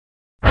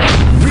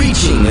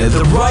Building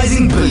the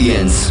rising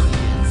billions.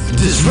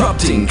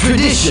 Disrupting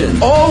tradition.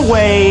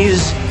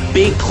 Always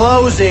be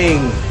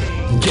closing.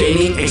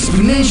 Gaining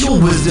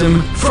exponential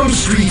wisdom from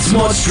street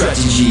smart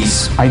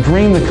strategies. I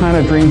dream the kind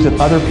of dreams that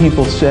other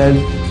people said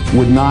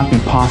would not be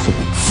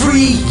possible.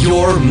 Free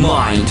your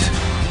mind.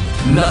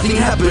 Nothing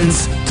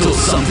happens till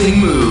something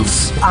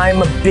moves.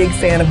 I'm a big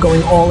fan of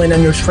going all in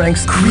on your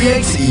strengths.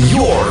 Create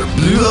your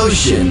blue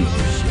ocean.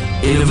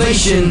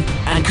 Innovation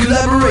and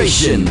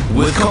collaboration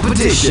with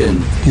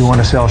competition. Do you want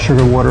to sell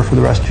sugar water for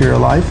the rest of your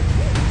life?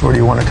 Or do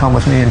you want to come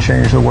with me and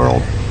change the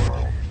world?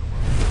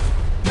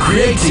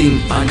 Creating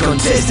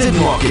uncontested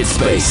market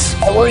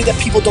space. I worry that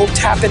people don't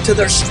tap into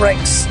their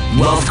strengths.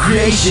 Wealth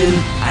creation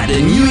and a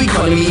new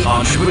economy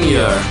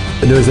entrepreneur.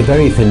 There is a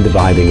very thin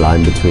dividing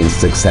line between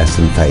success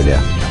and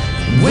failure.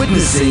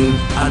 Witnessing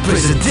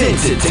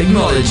unprecedented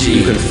technology.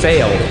 You can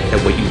fail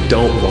at what you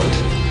don't want.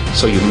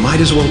 So you might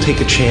as well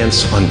take a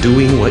chance on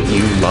doing what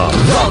you love.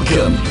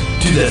 Welcome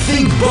to the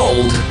Think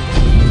Bold,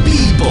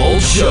 Be Bold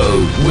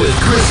Show with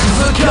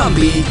Christopher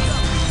Cumby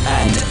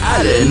and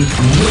Alan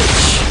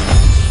Witch.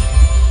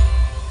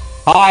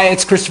 Hi,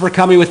 it's Christopher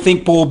Cumby with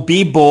Think Bold,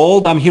 Be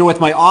Bold. I'm here with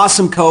my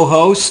awesome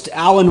co-host,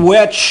 Alan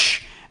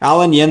Witch.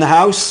 Alan, you in the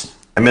house?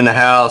 I'm in the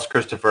house,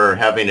 Christopher,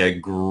 having a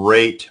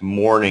great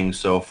morning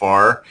so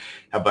far.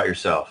 How about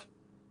yourself?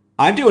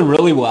 I'm doing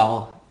really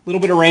well. A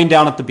little bit of rain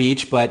down at the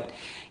beach, but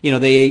you know,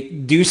 they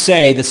do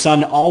say the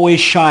sun always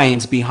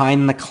shines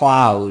behind the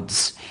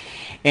clouds.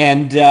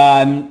 And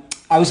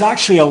I was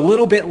actually a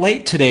little bit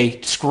late today,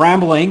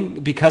 scrambling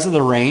because of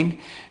the rain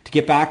to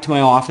get back to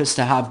my office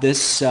to have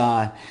this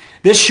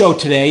this show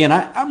today. And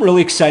I'm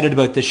really excited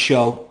about this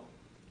show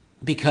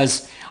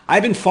because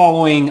I've been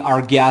following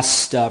our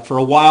guest for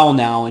a while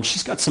now, and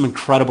she's got some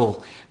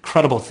incredible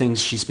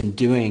things she's been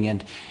doing.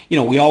 And, you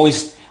know, we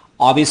always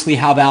obviously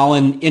have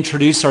Alan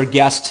introduce our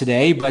guest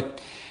today, but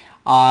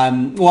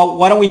well,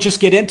 why don't we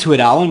just get into it,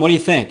 Alan? What do you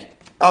think?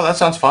 Oh, that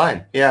sounds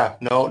fine. Yeah,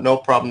 no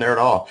problem there at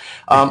all.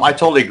 I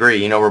totally agree.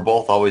 You know, we're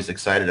both always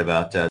excited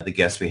about the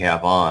guests we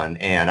have on,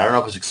 and I don't know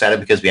if it's excited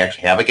because we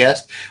actually have a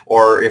guest,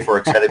 or if we're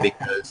excited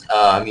because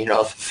you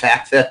know, the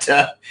fact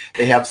that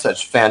they have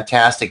such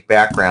fantastic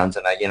backgrounds,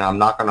 and I'm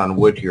knocking on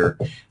wood here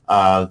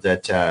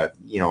that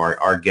you know,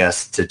 our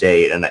guests to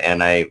date,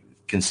 and I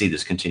can see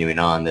this continuing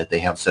on, that they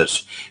have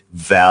such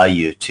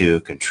value to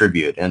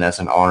contribute, and that's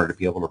an honor to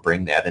be able to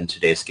bring that. And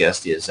today's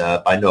guest is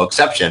by no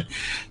exception.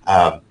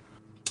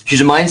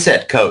 She's a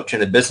mindset coach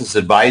and a business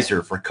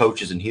advisor for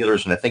coaches and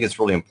healers, and I think it's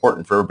really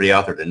important for everybody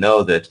out there to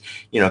know that,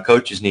 you know,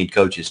 coaches need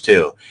coaches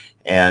too.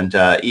 And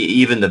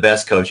even the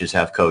best coaches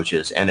have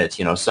coaches, and it's,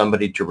 you know,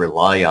 somebody to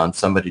rely on,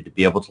 somebody to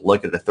be able to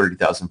look at a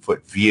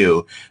 30,000-foot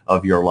view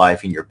of your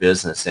life and your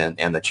business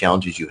and the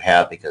challenges you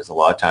have, because a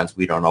lot of times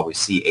we don't always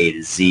see A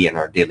to Z in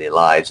our daily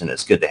lives, and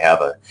it's good to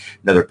have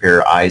another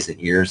pair of eyes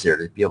and ears there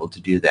to be able to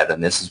do that,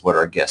 and this is what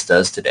our guest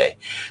does today.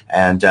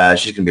 And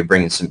she's going to be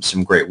bringing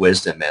some great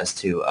wisdom as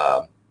to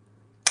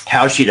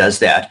how she does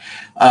that.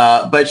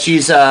 But she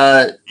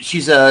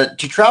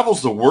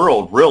travels the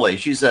world, really.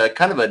 She's a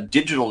kind of a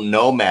digital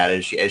nomad,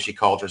 as she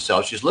calls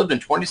herself. She's lived in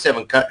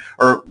 27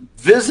 or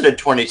visited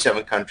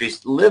 27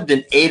 countries, lived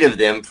in 8 of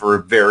them for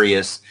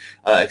various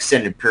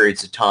extended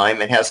periods of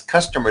time, and has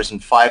customers in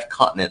 5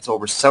 continents,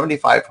 over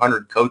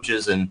 7,500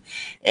 coaches and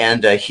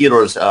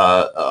healers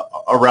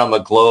around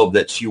the globe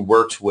that she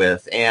works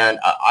with. And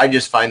I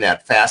just find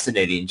that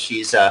fascinating.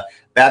 She's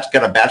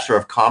got a Bachelor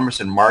of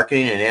Commerce in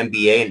Marketing and an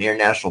MBA in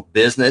International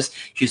Business.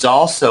 She's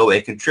also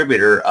a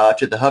contributor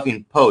to the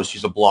Huffington Post.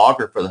 She's a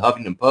blogger for the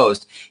Huffington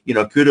Post. You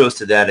know, kudos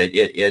to that.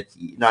 It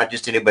not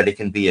just anybody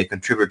can be a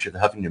contributor to the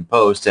Huffington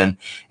Post, and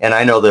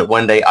I know that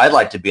one day I'd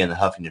like to be in the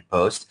Huffington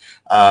Post.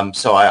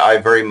 So I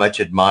very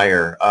much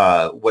admire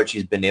what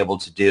she's been able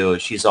to do.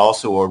 She's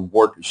also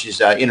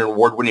she's in an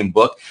award-winning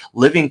book,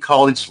 Living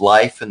College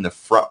Life in the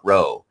Front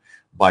Row,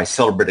 by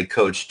celebrated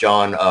coach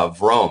Jon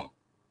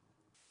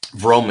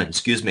Vroman,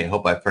 excuse me. I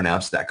hope I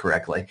pronounced that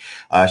correctly.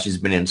 She's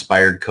been in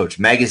Inspired Coach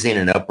Magazine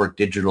and Upwork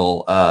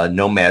Digital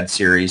Nomad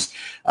series.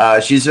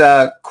 She's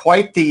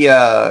quite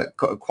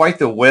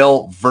the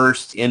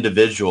well-versed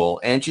individual,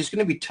 and she's going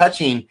to be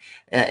touching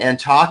and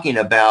talking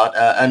about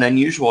an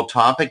unusual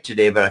topic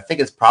today, but I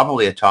think it's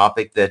probably a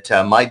topic that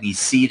might be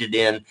seated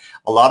in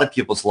a lot of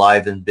people's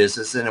lives and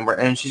business,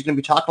 and she's going to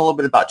be talking a little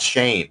bit about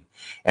shame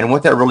and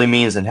what that really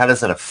means and how does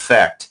that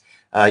affect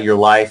your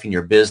life and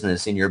your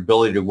business and your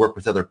ability to work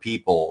with other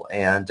people,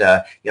 and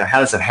you know, how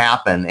does it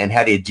happen, and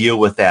how do you deal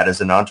with that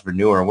as an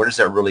entrepreneur, and what does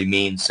that really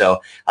mean?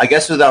 So I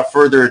guess without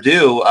further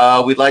ado,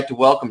 we'd like to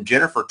welcome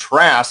Jennifer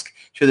Trask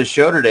to the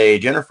show today.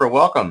 Jennifer,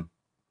 welcome.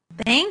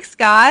 Thanks,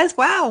 guys.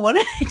 Wow, what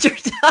an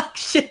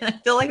introduction. I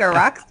feel like a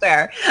rock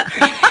star.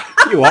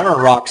 You are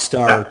a rock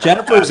star.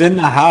 Jennifer's in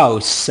the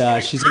house.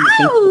 She's in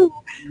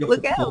the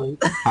Look out.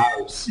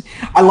 house.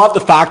 I love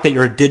the fact that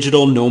you're a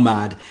digital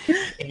nomad.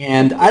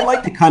 And I'd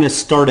like to kind of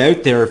start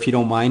out there, if you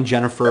don't mind,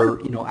 Jennifer,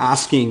 you know,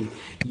 asking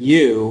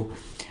you,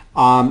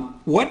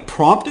 What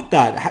prompted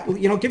that?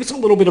 Give us a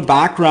little bit of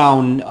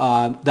background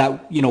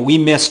that we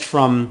missed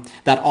from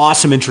that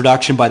awesome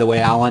introduction, by the way,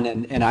 Alan,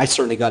 and I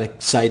certainly got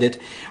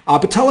excited.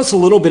 But tell us a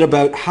little bit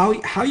about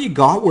how you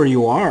got where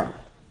you are.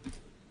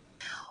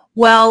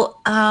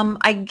 Well,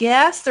 I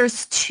guess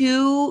there's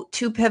two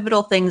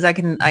pivotal things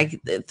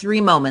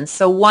 3 moments.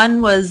 So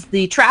one was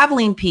the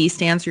traveling piece,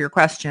 to answer your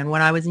question.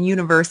 When I was in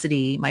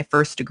university, my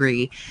first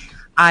degree,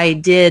 I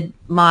did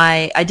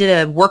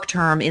a work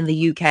term in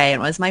the UK, and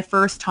it was my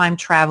first time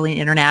traveling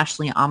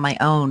internationally on my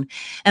own.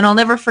 And I'll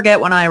never forget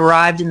when I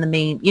arrived in the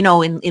main,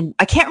 in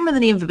I can't remember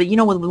the name of it, but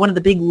one of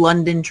the big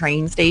London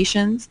train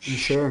stations.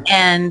 Sure.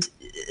 And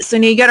so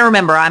now you got to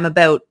remember, I'm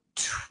about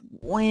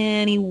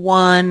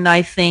 21,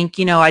 I think.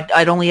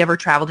 I'd only ever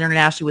traveled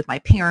internationally with my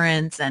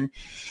parents. And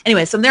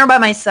anyway, so I'm there by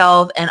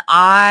myself, and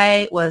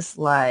I was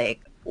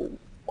like,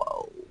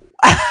 whoa.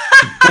 And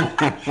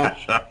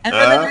for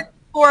the next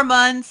 4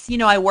 months,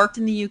 I worked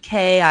in the UK.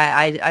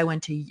 I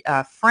went to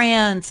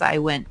France. I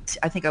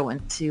think I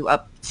went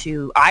up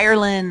to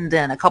Ireland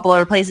and a couple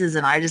other places,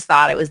 and I just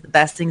thought it was the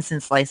best thing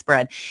since sliced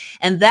bread.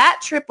 And that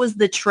trip was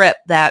the trip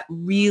that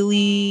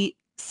really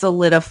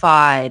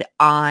solidified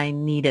I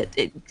needed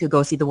it to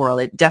go see the world.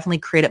 It definitely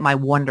created my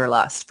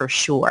wanderlust for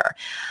sure.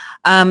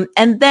 And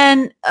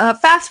then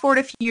fast forward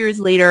a few years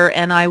later,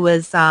 and I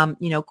was,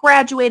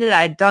 graduated.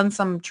 I had done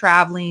some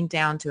traveling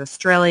down to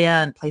Australia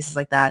and places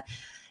like that.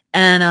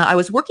 And I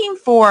was working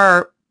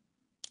for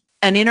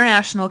an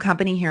international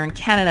company here in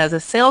Canada as a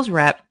sales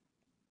rep.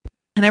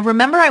 And I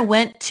remember I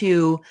went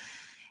to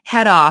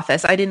head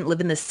office. I didn't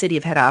live in the city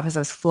of head office. I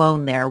was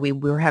flown there. We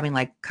were having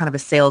like kind of a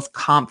sales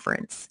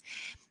conference.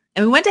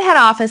 And we went to head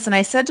office, and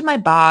I said to my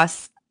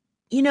boss,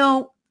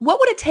 what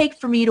would it take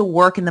for me to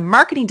work in the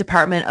marketing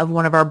department of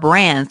one of our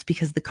brands?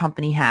 Because the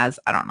company has,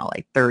 I don't know,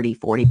 like 30,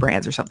 40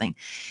 brands or something.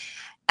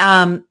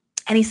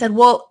 And he said,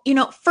 well,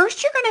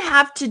 first you're going to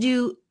have to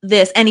do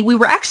this. And we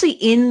were actually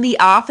in the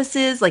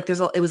offices, like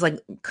it was like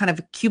kind of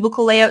a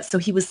cubicle layout. So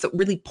he was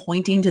really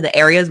pointing to the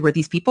areas where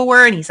these people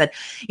were. And he said,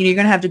 you're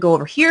going to have to go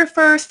over here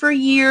first for a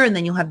year, and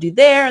then you'll have to do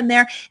there and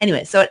there.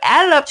 Anyway, so it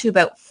added up to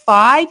about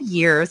 5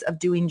 years of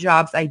doing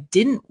jobs I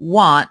didn't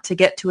want to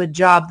get to a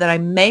job that I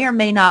may or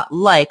may not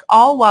like,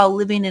 all while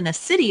living in a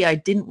city I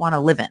didn't want to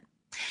live in.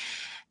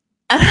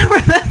 And I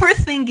remember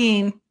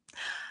thinking,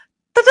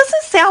 that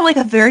doesn't sound like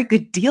a very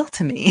good deal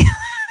to me.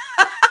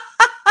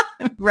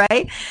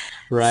 Right.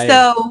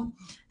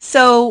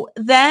 So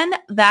then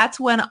that's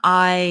when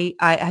I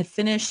had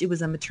finished. It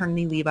was a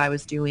maternity leave I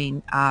was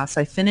doing.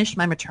 So I finished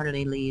my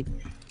maternity leave,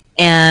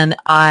 and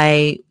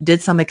I did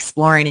some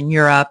exploring in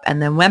Europe,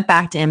 and then went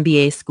back to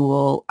MBA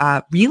school,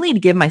 really to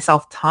give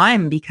myself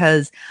time,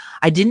 because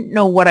I didn't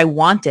know what I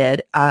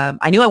wanted.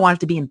 I knew I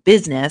wanted to be in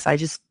business. I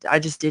just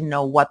didn't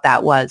know what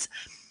that was.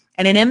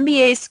 And in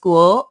MBA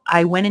school,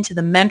 I went into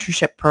the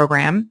mentorship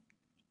program,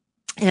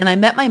 and I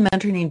met my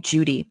mentor named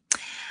Judy.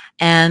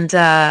 And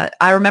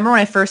I remember when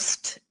I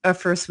first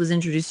was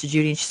introduced to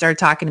Judy, and she started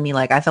talking to me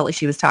like I felt like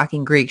she was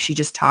talking Greek. She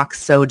just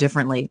talks so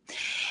differently.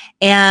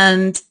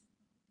 And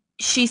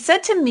she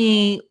said to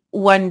me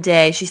one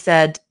day, she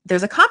said,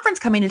 there's a conference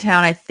coming to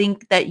town. I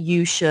think that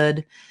you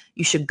should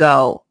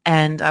go.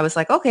 And I was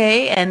like,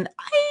 okay. And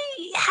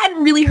I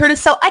hadn't really heard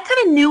of I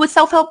kind of knew what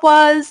self-help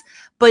was,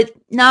 but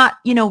not,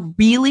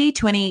 really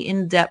to any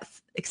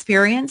in-depth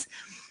experience.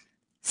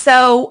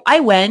 So I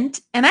went,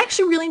 and I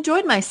actually really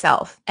enjoyed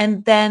myself.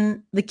 And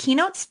then the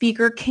keynote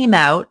speaker came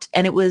out,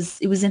 and it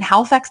was in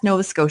Halifax,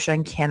 Nova Scotia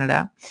in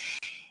Canada.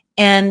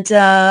 And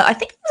I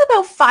think it was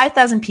about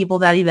 5,000 people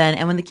that event.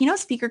 And when the keynote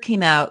speaker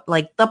came out,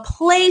 like the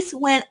place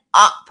went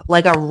up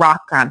like a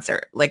rock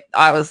concert. Like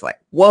I was like,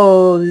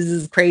 whoa, this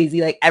is crazy.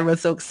 Like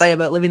everyone's so excited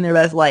about living their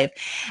best life.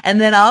 And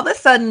then all of a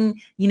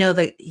sudden,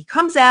 he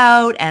comes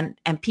out, and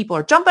people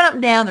are jumping up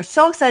and down. They're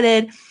so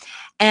excited.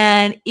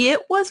 And it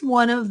was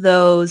one of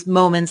those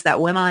moments that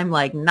when I'm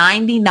like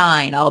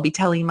 99, I'll be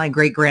telling my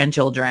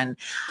great-grandchildren,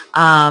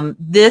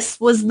 this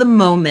was the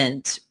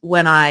moment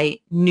when I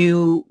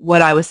knew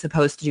what I was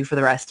supposed to do for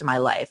the rest of my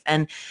life.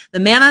 And the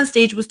man on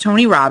stage was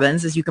Tony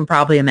Robbins, as you can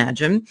probably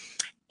imagine.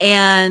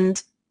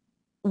 And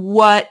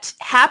what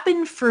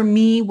happened for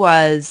me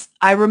was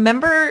I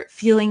remember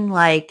feeling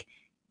like,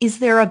 is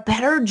there a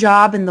better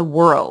job in the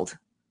world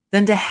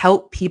than to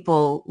help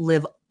people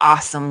live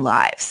awesome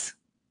lives?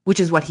 Which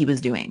is what he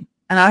was doing.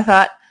 And I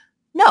thought,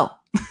 no,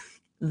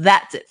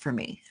 that's it for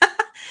me.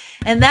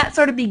 And that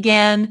sort of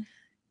began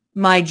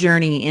my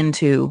journey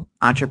into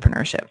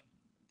entrepreneurship.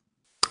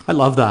 I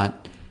love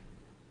that.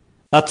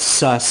 That's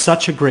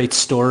such a great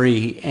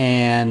story.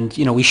 And,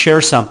 we share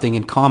something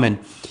in common,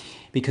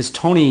 because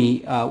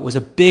Tony was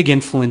a big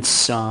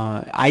influence.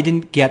 I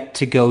didn't get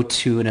to go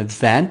to an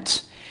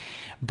event,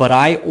 but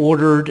I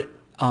ordered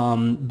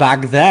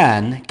back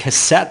then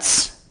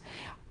cassettes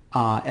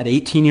at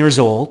 18 years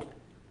old.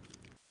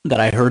 That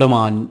I heard him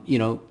on,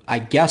 I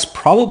guess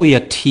probably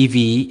a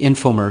TV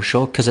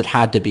infomercial, because it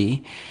had to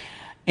be,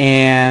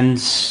 and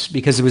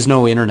because there was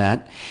no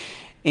internet.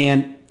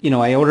 And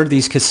I ordered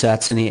these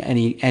cassettes,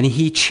 and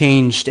he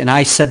changed, and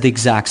I said the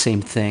exact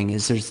same thing.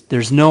 Is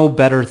there's no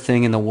better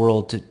thing in the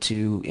world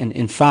to and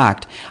in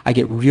fact, I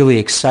get really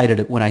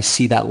excited when I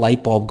see that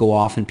light bulb go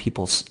off in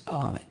people's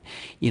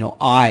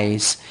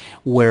eyes,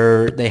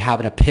 where they have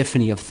an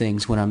epiphany of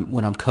things when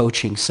I'm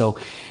coaching. So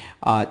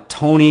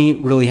Tony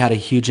really had a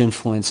huge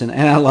influence, and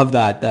I love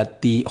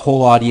that the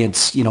whole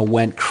audience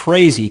went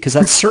crazy, because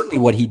that's certainly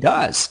what he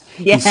does.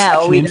 Yeah, he's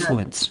such an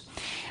influence.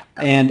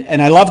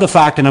 And I love the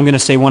fact, and I'm going to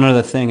say one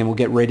other thing, and we'll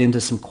get right into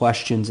some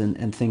questions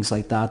and things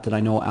like that I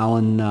know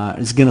Alan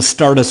is going to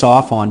start us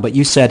off on. But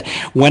you said,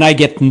 when I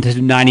get into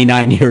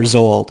 99 years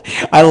old.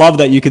 I love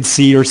that you could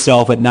see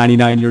yourself at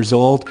 99 years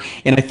old.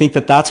 And I think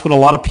that that's what a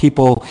lot of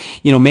people,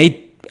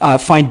 may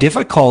find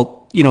difficult,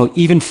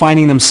 even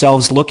finding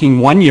themselves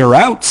looking 1 year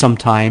out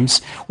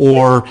sometimes,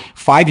 or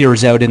 5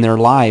 years out in their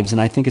lives.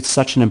 And I think it's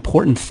such an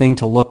important thing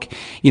to look,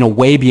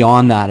 way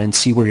beyond that and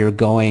see where you're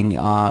going,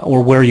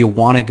 or where you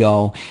want to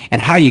go,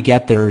 and how you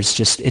get there is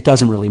just, it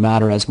doesn't really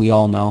matter, as we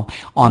all know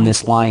on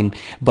this line.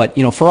 But,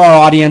 for our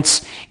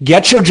audience,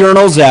 get your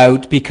journals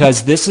out,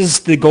 because this is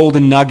the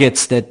golden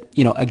nuggets that,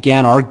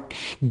 again, our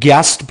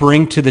guests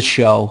bring to the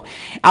show.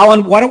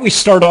 Alan, why don't we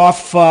start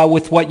off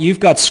with what you've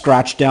got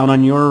scratched down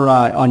on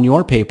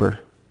your paper?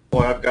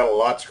 Well, I've got a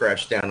lot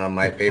scratched down on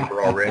my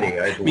paper already.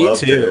 I'd Me love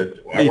too.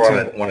 to. I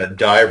want to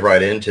dive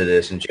right into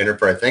this. And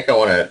Jennifer, I think I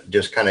want to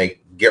just kind of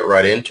get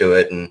right into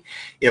it. And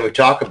we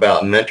talk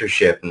about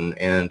mentorship,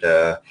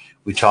 and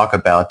we talk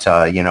about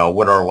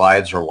what our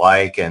lives are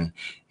like, and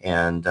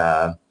one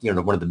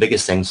of the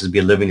biggest things is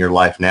be living your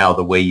life now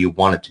the way you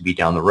want it to be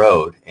down the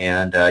road.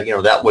 And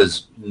that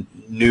was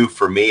new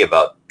for me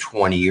about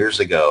 20 years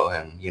ago,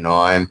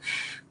 and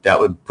that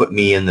would put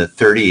me in the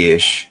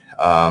 30-ish.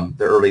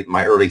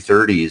 My early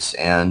 30s,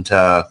 and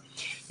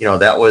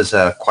that was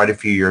quite a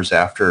few years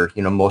after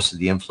most of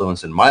the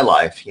influence in my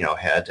life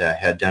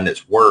had done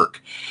its work,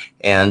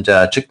 and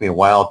it took me a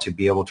while to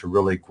be able to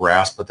really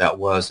grasp what that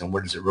was, and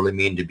what does it really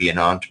mean to be an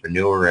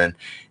entrepreneur,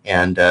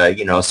 and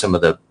some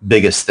of the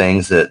biggest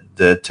things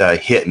that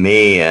hit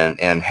me,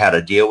 and how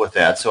to deal with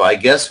that. So I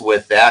guess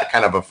with that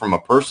kind of from a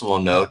personal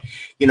note,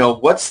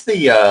 what's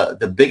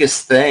the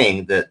biggest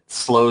thing that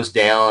slows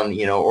down,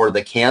 or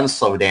that can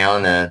slow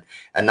down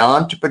an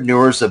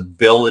entrepreneur's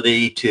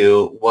ability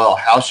to,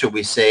 how should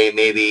we say,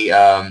 maybe,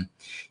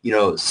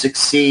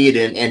 succeed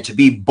and to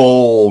be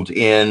bold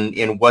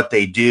in what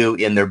they do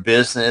in their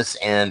business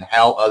and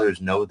how others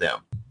know them?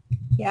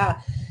 Yeah.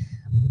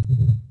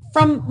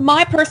 From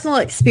my personal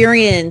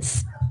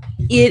experience,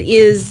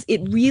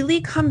 it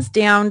really comes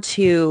down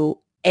to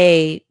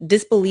a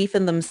disbelief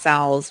in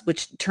themselves,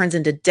 which turns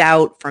into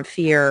doubt from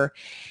fear.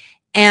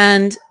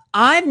 And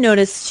I've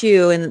noticed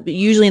too, and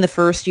usually in the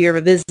first year of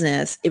a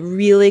business, it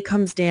really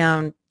comes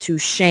down to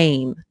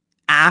shame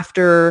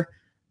after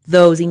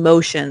those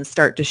emotions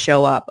start to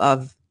show up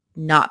of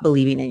not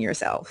believing in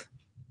yourself.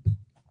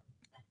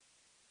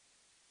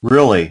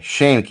 Really?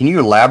 Shame. Can you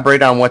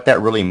elaborate on what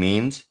that really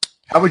means?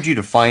 How would you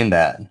define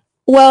that?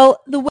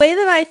 Well, the way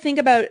that I think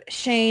about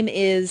shame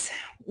is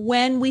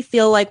when we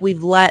feel like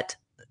we've let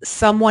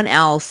someone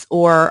else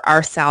or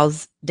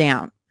ourselves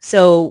down.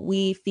 So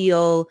we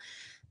feel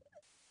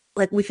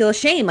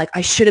ashamed, like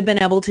I should have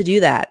been able to do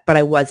that, but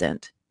I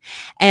wasn't.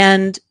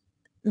 And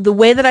the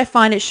way that I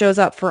find it shows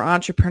up for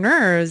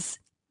entrepreneurs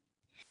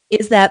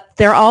is that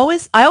I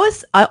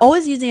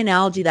always use the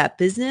analogy that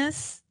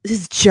business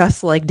is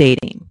just like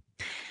dating.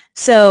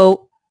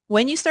 So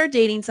when you start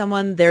dating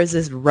someone, there's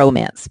this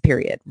romance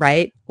period,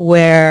 right?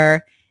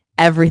 Where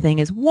everything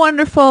is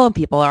wonderful and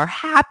people are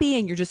happy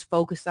and you're just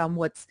focused on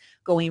what's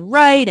going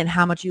right and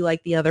how much you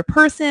like the other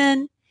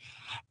person.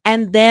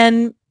 And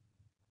then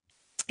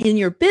in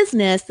your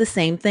business, the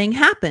same thing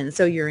happens.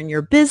 So you're in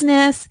your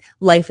business,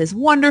 life is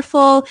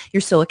wonderful,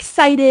 you're so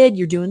excited,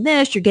 you're doing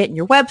this, you're getting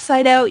your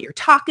website out, you're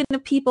talking to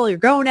people, you're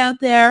going out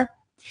there.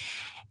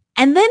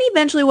 And then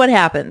eventually what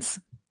happens?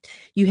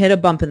 You hit a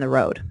bump in the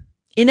road.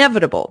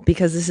 Inevitable,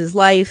 because this is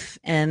life.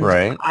 And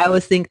right. I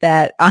always think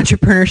that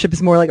entrepreneurship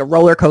is more like a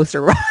roller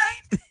coaster ride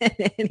than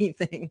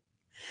anything.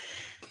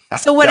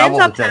 So what ends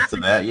up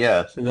happening, that,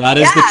 yes. That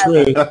is the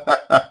truth.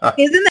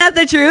 Isn't that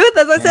the truth?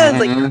 As I said,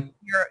 it's like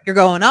you're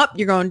going up,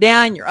 you're going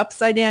down, you're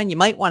upside down. You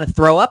might want to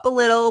throw up a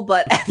little,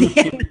 but at the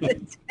end of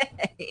the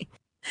day,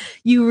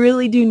 you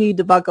really do need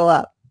to buckle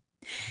up.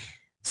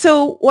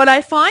 So what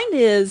I find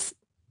is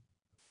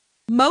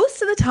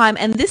most of the time,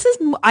 and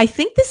I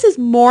think this is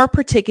more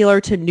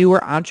particular to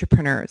newer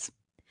entrepreneurs.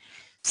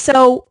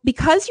 So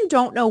because you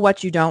don't know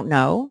what you don't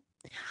know,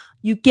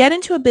 you get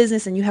into a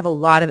business and you have a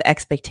lot of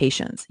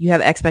expectations. You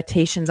have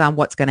expectations on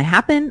what's going to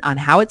happen, on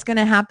how it's going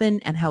to happen,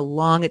 and how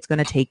long it's going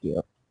to take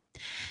you.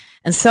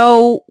 And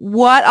so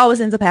what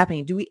always ends up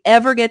happening? Do we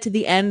ever get to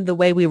the end the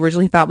way we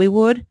originally thought we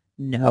would?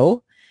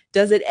 No.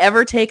 Does it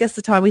ever take us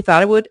the time we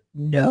thought it would?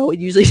 No. It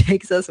usually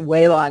takes us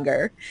way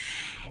longer.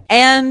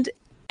 And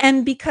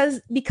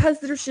because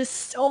there's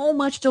just so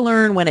much to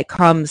learn when it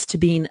comes to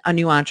being a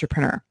new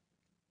entrepreneur.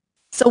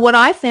 So what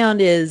I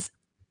found is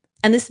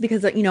and this is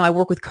because, you know, I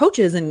work with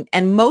coaches,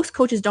 and most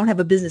coaches don't have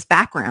a business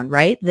background,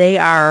 right?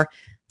 They're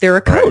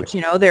a coach,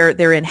 you know,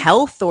 they're in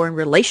health or in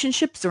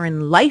relationships or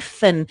in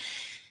life. And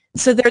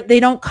so they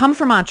don't come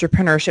from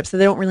entrepreneurship, so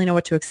they don't really know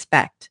what to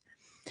expect.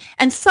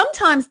 And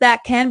sometimes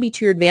that can be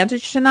to your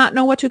advantage to not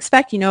know what to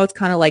expect. You know, it's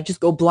kind of like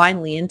just go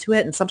blindly into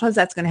it. And sometimes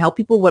that's going to help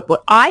people.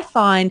 What I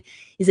find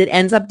is it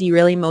ends up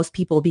derailing most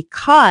people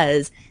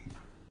because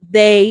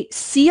they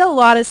see a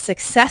lot of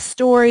success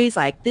stories,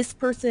 like this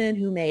person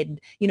who made,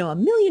 you know,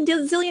 $1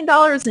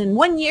 zillion in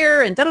 1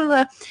 year and da da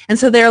da. And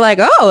so they're like,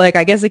 oh, like,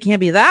 I guess it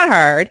can't be that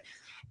hard.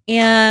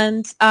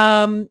 And,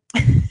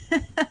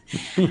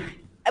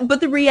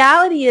 but the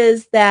reality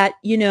is that,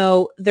 you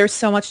know, there's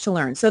so much to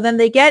learn. So then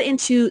they get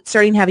into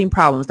starting having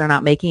problems. They're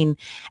not making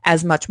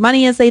as much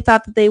money as they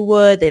thought that they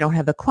would. They don't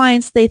have the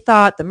clients they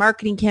thought. The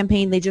marketing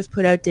campaign they just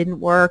put out didn't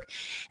work.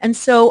 And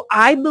so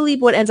I believe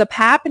what ends up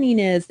happening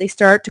is they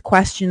start to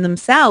question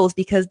themselves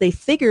because they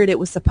figured it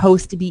was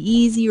supposed to be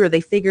easy, or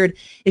they figured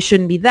it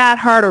shouldn't be that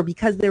hard, or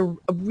because they're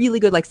really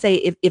good, like say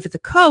if it's a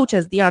coach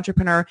as the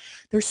entrepreneur,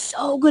 they're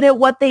so good at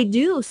what they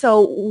do.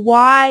 So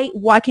why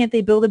can't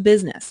they build a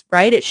business,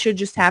 right? It should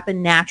just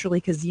happen naturally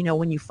because, you know,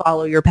 when you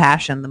follow your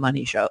passion, the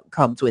money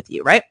comes with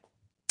you, right?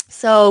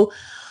 So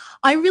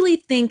I really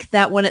think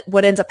that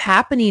what ends up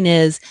happening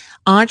is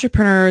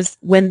entrepreneurs,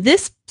 when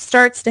this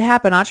starts to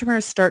happen,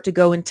 entrepreneurs start to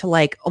go into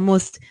like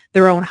almost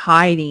their own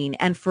hiding.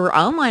 And for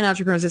online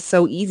entrepreneurs, it's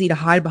so easy to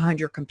hide behind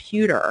your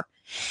computer.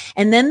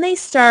 And then they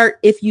start,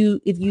 if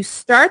you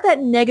start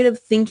that negative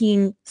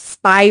thinking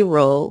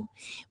spiral,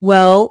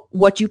 well,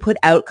 what you put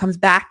out comes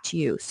back to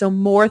you. So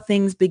more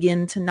things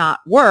begin to not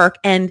work.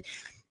 And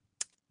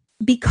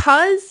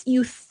because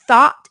you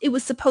thought it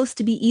was supposed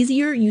to be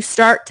easier, you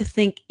start to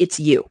think it's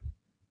you.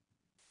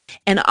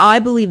 And I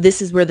believe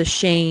this is where the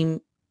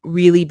shame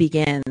really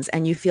begins.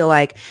 And you feel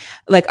like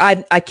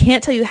I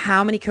can't tell you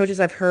how many coaches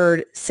I've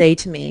heard say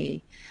to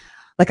me,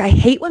 like, I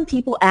hate when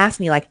people ask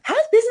me, like, how's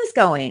business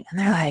going? And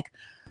they're like,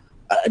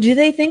 do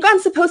they think I'm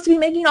supposed to be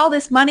making all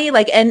this money?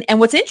 Like, and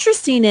what's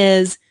interesting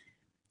is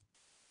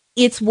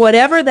it's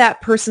whatever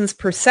that person's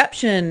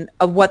perception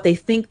of what they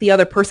think the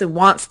other person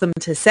wants them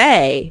to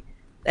say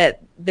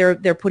that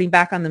they're putting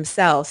back on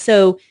themselves.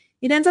 So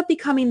it ends up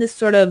becoming this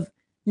sort of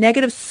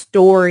negative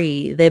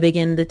story they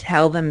begin to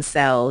tell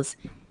themselves.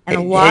 And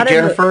a lot of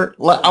Jennifer,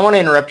 I want to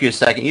interrupt you a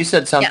second. You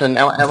said something.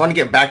 Yeah. I want to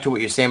get back to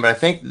what you're saying, but I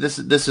think this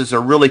is a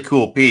really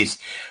cool piece.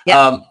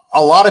 Yeah.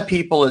 A lot of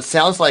people, it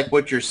sounds like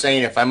what you're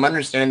saying, if I'm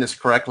understanding this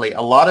correctly,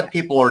 a lot of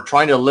people are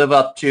trying to live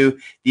up to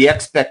the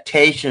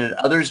expectation that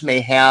others may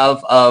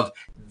have of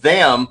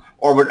them,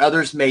 or what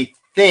others may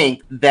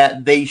think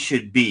that they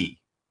should be.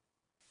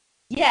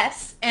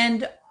 Yes,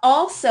 and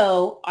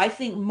also, I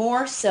think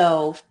more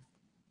so,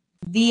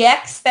 the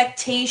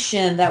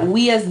expectation that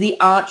we as the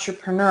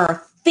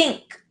entrepreneur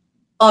think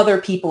other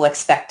people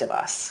expect of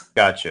us.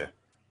 Gotcha.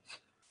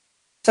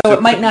 So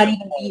it might not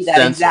even be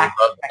that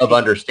exact of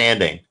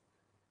understanding.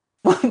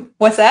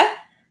 What's that?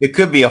 It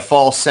could be a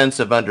false sense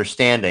of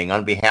understanding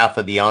on behalf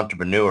of the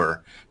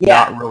entrepreneur,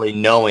 not really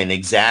knowing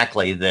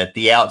exactly that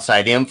the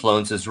outside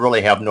influences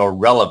really have no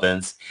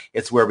relevance.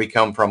 It's where we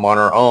come from on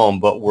our own,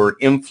 but we're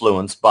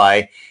influenced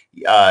by,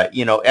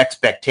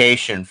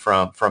 expectation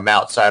from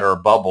outside our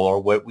bubble, or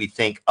what we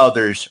think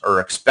others are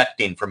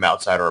expecting from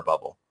outside our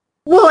bubble.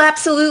 Well,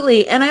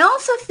 absolutely. And I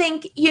also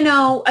think,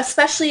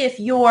 especially if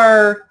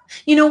you're,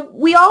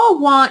 we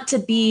all want to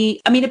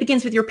be, it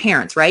begins with your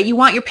parents, right? You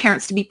want your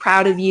parents to be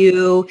proud of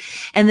you.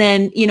 And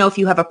then, if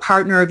you have a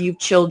partner, if you have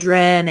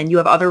children and you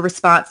have other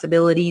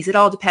responsibilities, it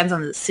all depends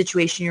on the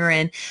situation you're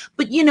in.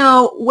 But,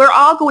 we're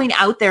all going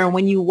out there. And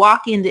when you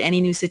walk into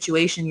any new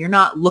situation, you're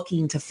not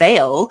looking to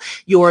fail.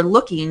 You're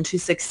looking to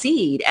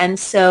succeed. And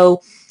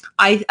so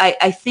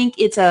I think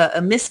it's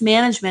a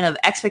mismanagement of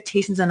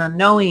expectations and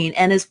unknowing,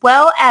 and as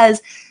well as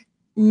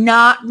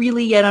not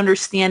really yet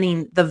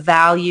understanding the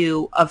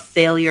value of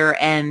failure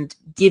and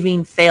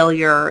giving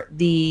failure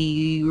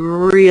the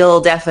real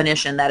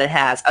definition that it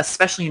has,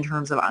 especially in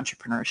terms of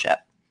entrepreneurship.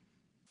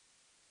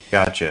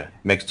 Gotcha.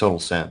 Makes total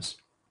sense.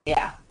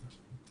 Yeah.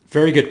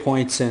 Very good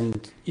points,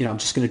 and I'm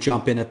just going to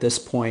jump in at this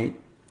point.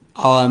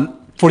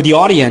 For the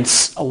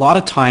audience, a lot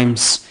of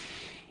times,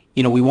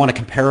 we want to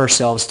compare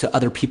ourselves to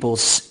other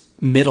people's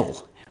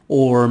middle,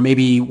 or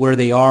maybe where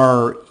they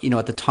are,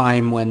 at the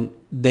time when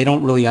they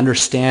don't really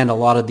understand a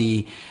lot of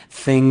the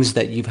things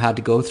that you've had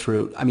to go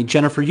through.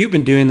 Jennifer, you've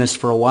been doing this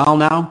for a while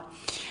now.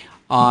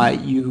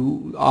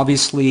 You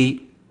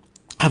obviously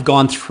have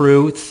gone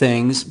through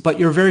things, but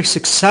you're very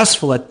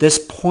successful at this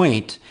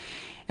point.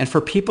 And for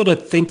people to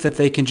think that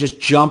they can just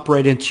jump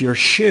right into your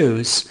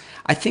shoes,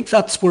 I think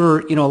that's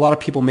where, a lot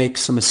of people make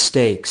some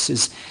mistakes,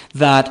 is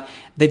that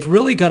they've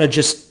really got to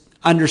just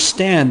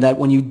understand that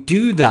when you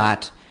do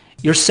that,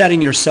 you're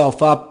setting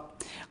yourself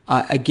up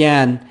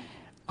again,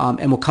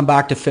 and we'll come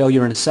back to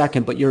failure in a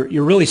second, but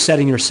you're really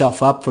setting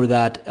yourself up for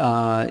that,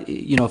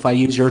 if I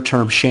use your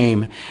term,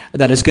 shame,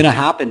 that is going to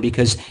happen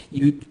because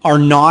you are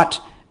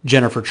not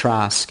Jennifer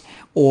Trask,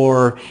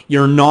 or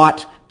you're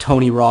not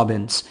Tony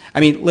Robbins. I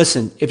mean,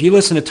 listen, if you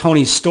listen to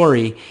Tony's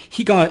story,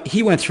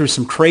 he went through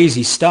some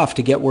crazy stuff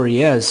to get where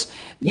he is.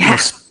 Yeah.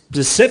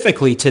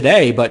 Specifically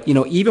today, but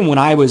even when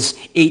I was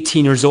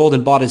 18 years old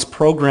and bought his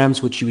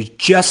programs, which he was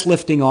just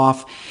lifting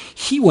off,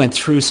 he went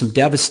through some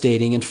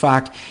devastating, in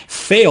fact,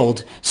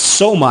 failed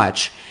so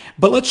much.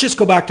 But let's just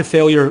go back to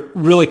failure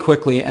really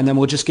quickly, and then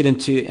we'll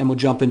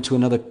jump into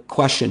another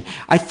question.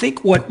 I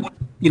think what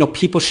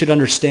people should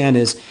understand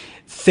is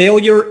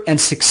failure and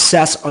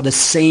success are the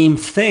same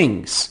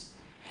things.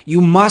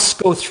 You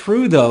must go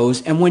through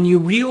those, and when you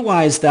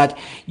realize that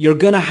you're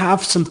going to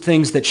have some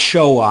things that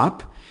show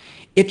up,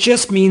 it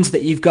just means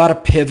that you've got to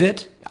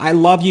pivot. I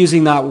love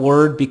using that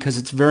word because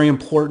it's very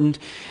important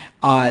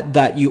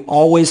that you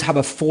always have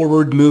a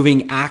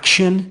forward-moving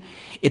action.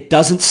 It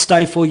doesn't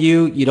stifle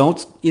you. You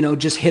don't,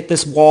 just hit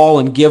this wall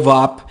and give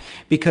up,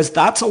 because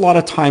that's a lot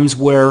of times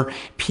where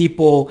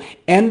people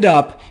end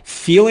up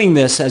feeling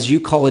this, as you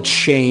call it,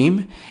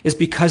 shame, is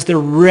because they're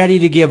ready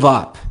to give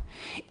up.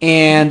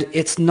 And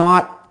it's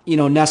not,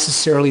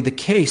 necessarily the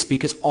case,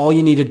 because all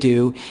you need to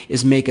do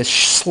is make a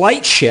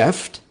slight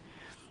shift,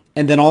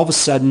 and then all of a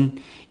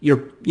sudden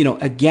you're,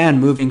 again,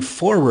 moving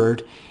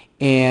forward,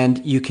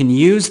 and you can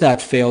use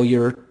that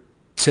failure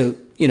to,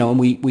 and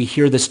we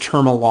hear this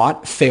term a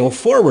lot, fail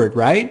forward,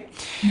 right?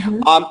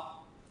 Mm-hmm.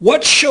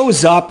 What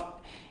shows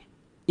up,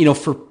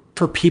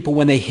 for people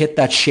when they hit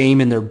that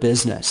shame in their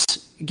business?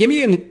 Give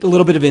me a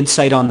little bit of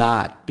insight on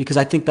that, because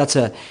I think that's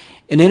an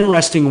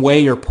interesting way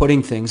you're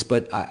putting things,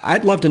 but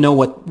I'd love to know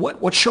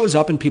what shows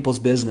up in people's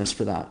business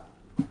for that.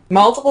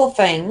 Multiple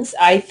things.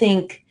 I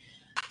think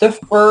the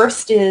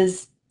first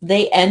is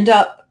they end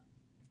up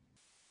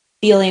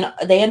doing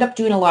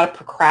a lot of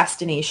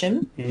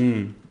procrastination.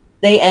 Mm.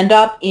 They end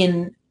up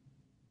in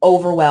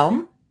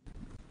overwhelm.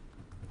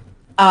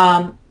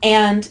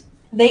 And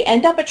they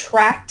end up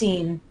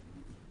attracting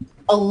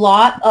a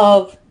lot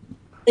of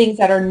things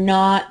that are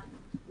not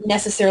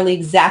necessarily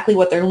exactly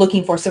what they're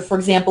looking for. So, for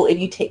example, if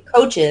you take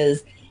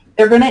coaches,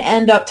 they're going to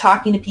end up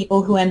talking to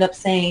people who end up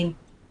saying,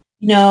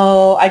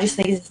 no, I just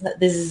think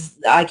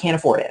I can't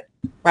afford it.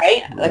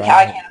 Right? Like, how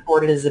I can't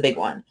afford it is a big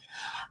one.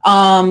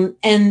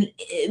 And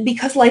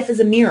because life is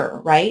a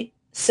mirror, right?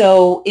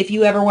 So if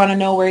you ever want to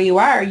know where you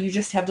are, you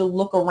just have to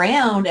look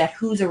around at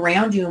who's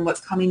around you and what's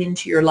coming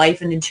into your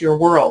life and into your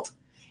world.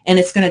 And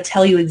it's going to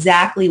tell you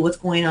exactly what's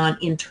going on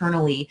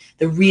internally,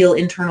 the real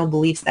internal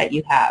beliefs that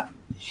you have.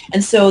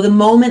 And so the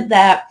moment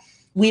that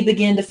we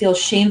begin to feel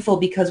shameful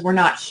because we're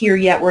not here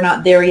yet, we're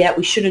not there yet,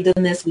 we should have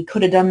done this, we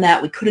could have done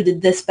that, we could have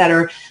did this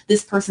better,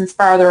 this person's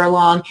farther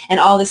along, and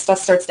all this stuff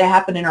starts to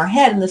happen in our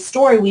head. In the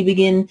story, we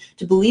begin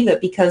to believe it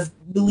because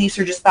beliefs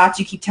are just thoughts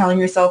you keep telling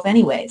yourself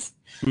anyways.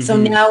 Mm-hmm. So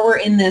now we're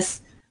in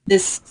this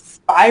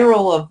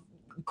spiral of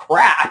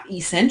crap,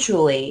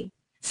 essentially.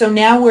 So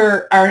now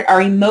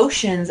our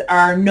emotions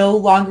are no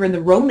longer in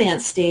the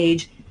romance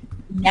stage.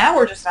 Now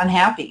we're just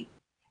unhappy.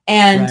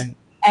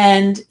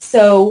 And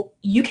so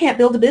you can't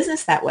build a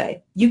business that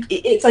way.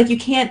 It's like you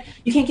can't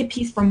get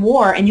peace from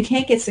war, and you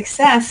can't get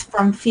success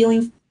from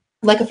feeling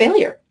like a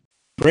failure.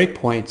 Great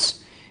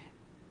points.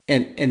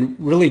 And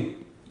really,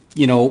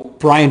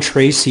 Brian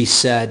Tracy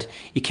said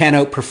you can't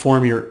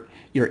outperform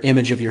your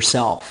image of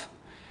yourself.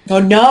 Oh,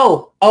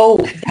 no. Oh,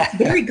 that's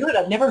very good.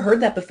 I've never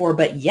heard that before,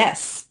 but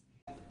yes.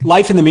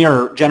 Life in the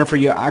mirror, Jennifer,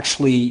 you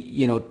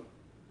actually,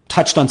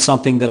 touched on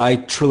something that I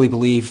truly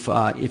believe,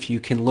 if you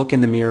can look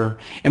in the mirror,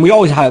 and we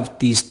always have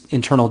these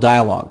internal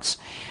dialogues.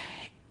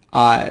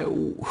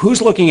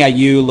 Who's looking at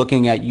you,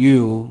 looking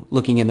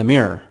in the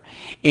mirror?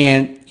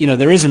 And,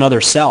 there is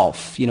another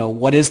self.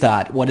 What is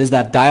that? What is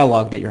that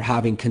dialogue that you're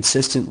having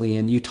consistently?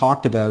 And you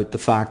talked about the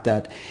fact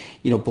that,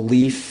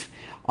 belief,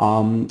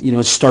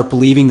 start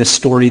believing the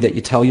story that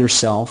you tell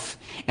yourself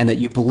and that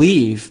you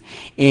believe.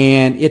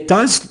 And it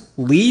does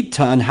lead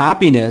to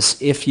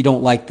unhappiness if you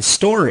don't like the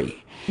story.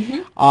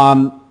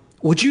 Mm-hmm.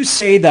 Would you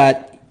say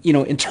that,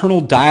 internal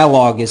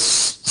dialogue is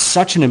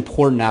such an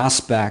important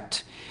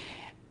aspect,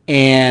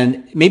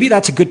 and maybe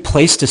that's a good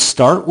place to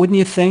start, wouldn't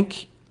you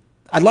think?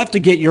 I'd love to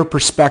get your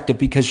perspective,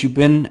 because you've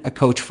been a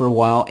coach for a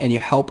while and you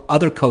help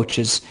other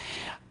coaches,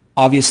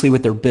 obviously,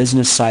 with their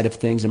business side of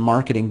things and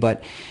marketing.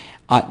 But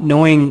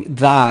knowing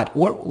that,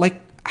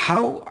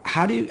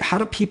 how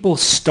do people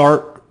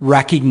start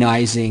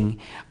recognizing,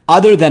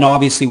 other than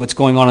obviously what's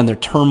going on in their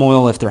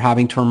turmoil, if they're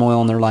having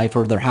turmoil in their life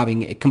or they're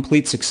having a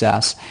complete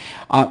success,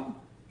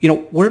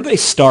 where do they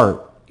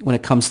start when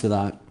it comes to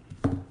that?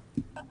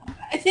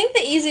 I think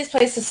the easiest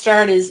place to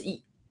start is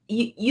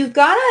you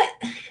gotta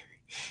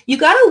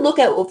look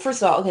at, well,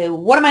 first of all, okay,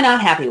 what am I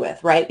not happy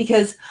with, right?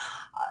 Because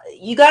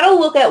you gotta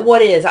look at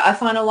what is. I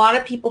find a lot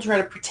of people try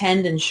to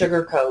pretend and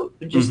sugarcoat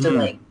just to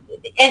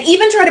and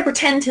even try to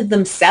pretend to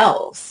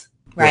themselves,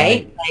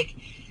 right?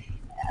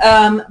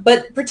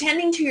 But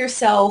pretending to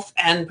yourself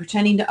and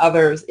pretending to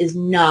others is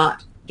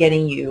not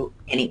getting you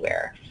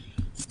anywhere.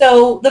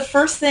 So the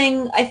first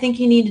thing I think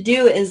you need to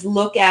do is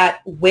look at,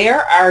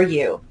 where are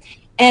you?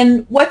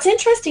 And what's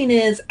interesting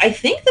is, I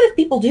think that if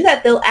people do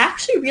that, they'll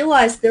actually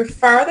realize they're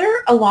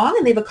farther along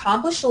and they've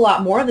accomplished a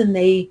lot more than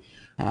they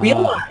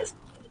realize.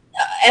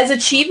 as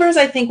achievers,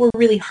 I think we're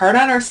really hard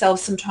on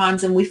ourselves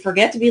sometimes, and we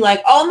forget to be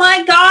like, oh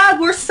my God,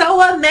 we're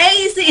so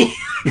amazing.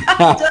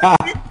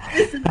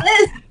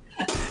 this.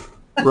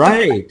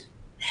 Right.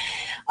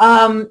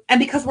 And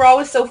because we're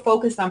always so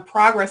focused on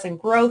progress and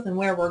growth and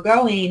where we're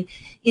going,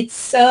 it's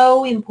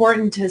so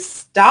important to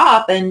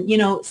stop and,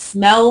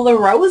 smell the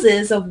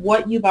roses of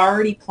what you've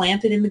already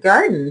planted in the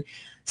garden.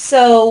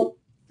 So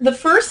the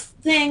first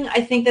thing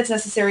I think that's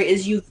necessary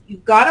is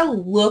you've got to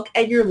look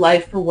at your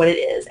life for what it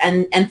is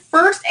and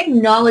first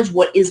acknowledge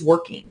what is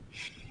working.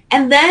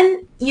 And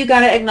then you got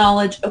to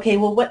acknowledge, okay,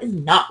 well, what is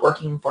not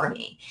working for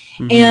me?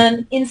 Mm-hmm.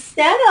 And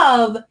instead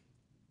of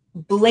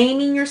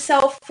blaming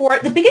yourself for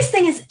it, the biggest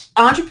thing is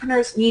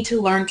entrepreneurs need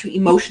to learn to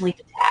emotionally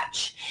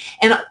detach.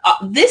 And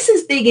this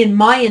is big in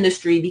my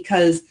industry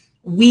because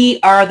we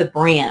are the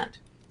brand.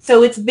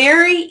 So it's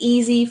very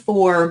easy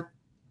for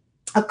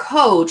a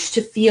coach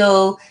to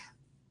feel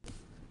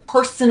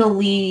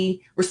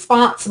personally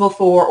responsible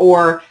for,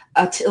 or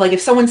like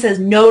if someone says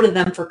no to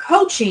them for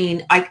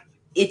coaching,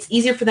 it's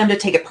easier for them to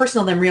take it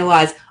personal than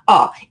realize,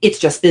 it's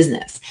just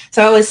business.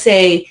 So I always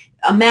say,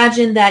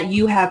 imagine that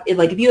you have,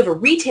 like if you have a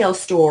retail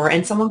store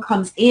and someone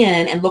comes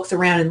in and looks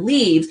around and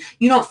leaves,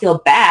 you don't feel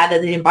bad that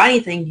they didn't buy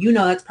anything.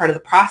 That's part of the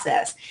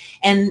process.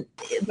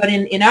 But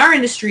in our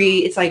industry,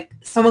 it's like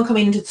someone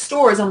coming into the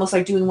store is almost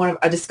like doing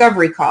a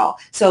discovery call.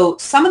 So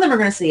some of them are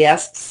going to say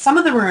yes, some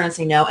of them are going to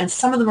say no, and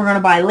some of them are going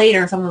to buy later,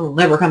 and some of them will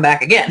never come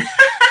back again.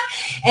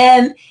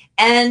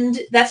 And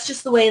that's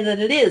just the way that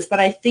it is.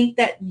 But I think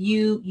that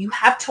you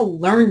have to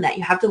learn that.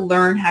 You have to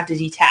learn how to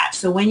detach.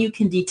 So when you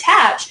can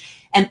detach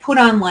and put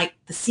on like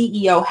the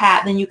CEO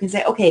hat, then you can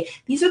say, okay,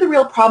 these are the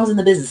real problems in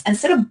the business.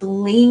 Instead of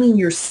blaming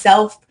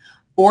yourself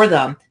for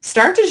them,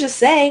 start to just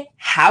say,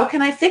 how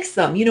can I fix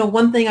them?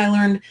 One thing I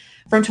learned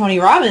from Tony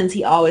Robbins,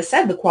 he always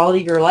said the quality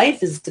of your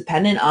life is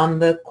dependent on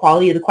the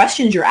quality of the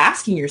questions you're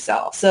asking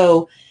yourself.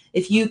 So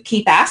if you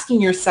keep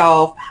asking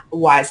yourself,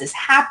 why is this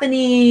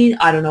happening?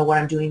 I don't know what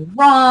I'm doing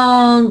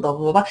wrong, blah,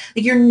 blah, blah.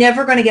 Like you're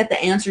never going to get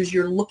the answers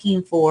you're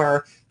looking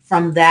for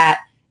from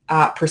that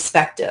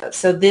perspective.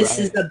 So this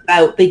is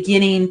about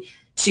beginning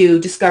to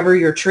discover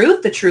your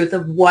truth, the truth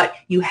of what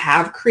you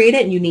have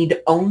created, and you need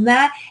to own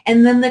that.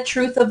 And then the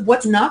truth of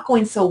what's not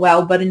going so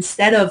well, but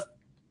instead of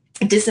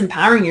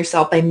disempowering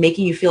yourself by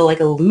making you feel like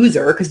a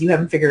loser because you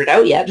haven't figured it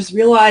out yet, just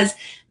realize,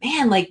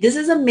 man, like this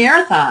is a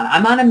marathon.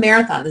 I'm on a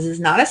marathon. This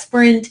is not a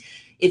sprint.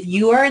 If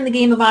you are in the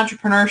game of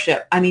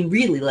entrepreneurship, I mean,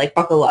 really, like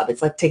buckle up.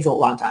 It's like takes a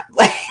long time,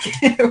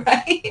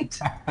 right?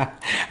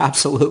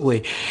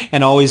 Absolutely,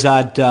 and always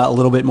add a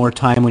little bit more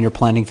time when you're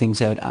planning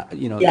things out.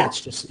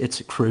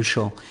 It's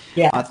crucial.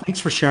 Yeah. Thanks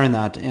for sharing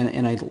that,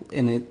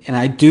 and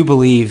I do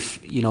believe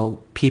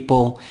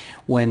people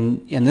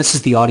and this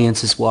is the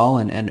audience as well,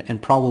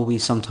 and probably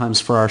sometimes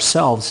for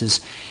ourselves,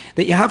 is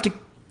that you have to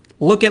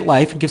look at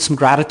life and give some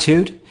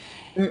gratitude.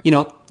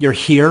 You're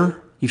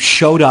here. You've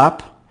showed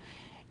up.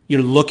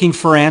 You're looking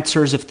for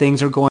answers if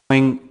things are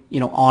going,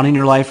 on in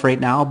your life right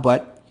now.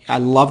 But I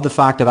love the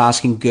fact of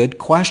asking good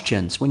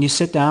questions. When you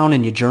sit down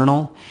and you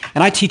journal,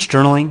 and I teach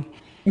journaling,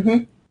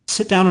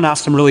 sit down and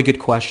ask some really good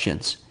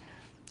questions.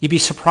 You'd be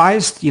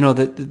surprised,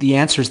 the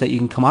answers that you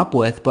can come up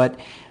with. But,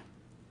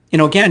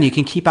 again, you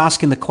can keep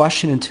asking the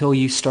question until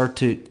you start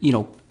to,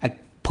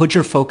 put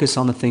your focus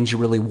on the things you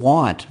really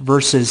want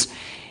versus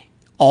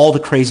all the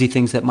crazy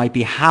things that might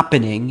be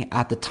happening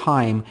at the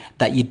time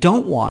that you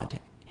don't want.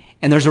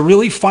 And there's a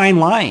really fine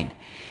line.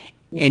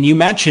 And you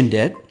mentioned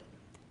it.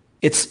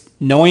 It's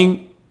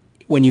knowing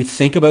when you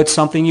think about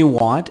something you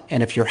want,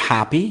 and if you're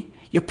happy,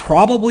 you're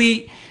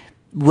probably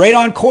right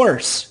on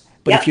course.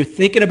 But if you're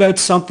thinking about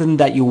something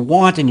that you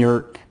want and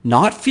you're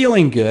not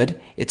feeling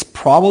good, it's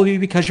probably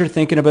because you're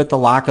thinking about the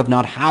lack of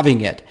not having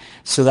it.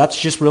 So that's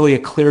just really a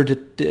clear,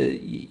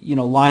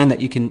 line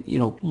that you can,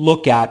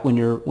 look at when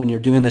you're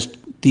doing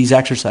these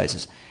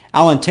exercises.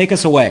 Alan, take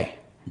us away.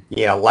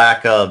 Yeah,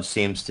 lack of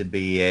seems to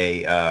be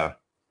a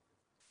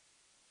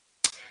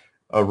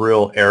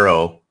real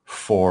arrow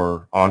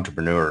for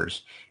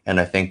entrepreneurs. And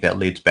I think that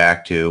leads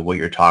back to what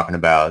you're talking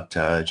about,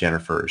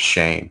 Jennifer,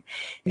 shame.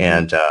 Mm-hmm.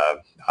 And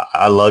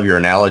I love your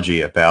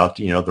analogy about,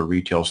 the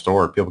retail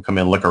store. People come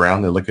in, look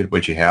around, they look at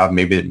what you have.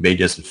 Maybe it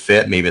doesn't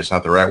fit. Maybe it's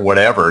not the right,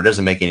 whatever. It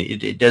doesn't make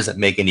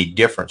any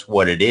difference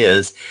what it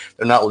is.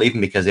 They're not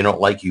leaving because they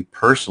don't like you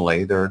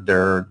personally.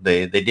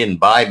 They didn't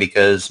buy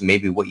because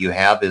maybe what you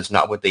have is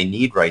not what they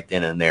need right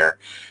then and there.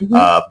 Mm-hmm.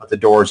 But the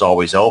door is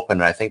always open.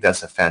 And I think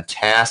that's a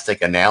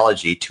fantastic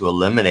analogy to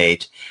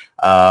eliminate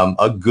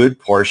a good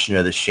portion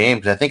of the shame.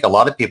 Because I think a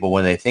lot of people,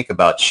 when they think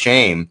about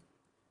shame,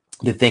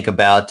 they think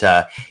about,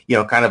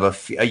 kind of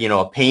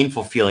a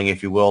painful feeling,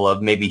 if you will,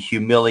 of maybe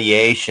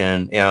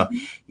humiliation, and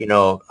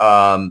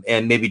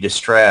maybe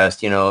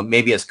distress,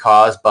 maybe it's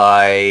caused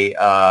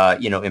by,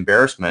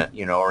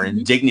 embarrassment, or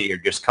indignity or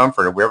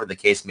discomfort or wherever the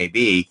case may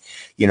be,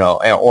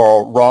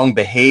 or wrong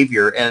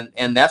behavior.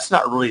 And that's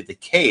not really the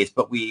case,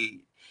 but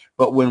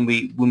when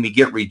we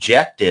get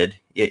rejected,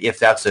 if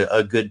that's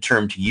a good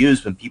term to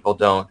use, when people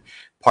don't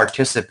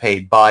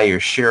participate, buy, or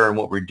share in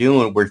what we're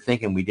doing, we're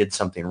thinking we did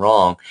something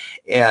wrong.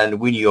 And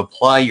when you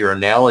apply your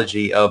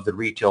analogy of the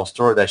retail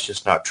store, that's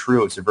just not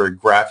true. It's a very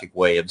graphic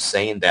way of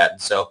saying that.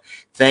 And so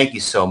thank you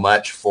so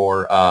much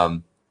for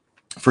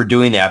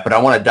doing that. But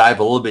I want to dive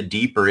a little bit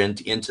deeper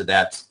into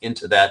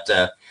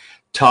that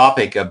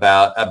topic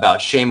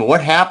about shame and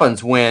what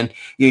happens when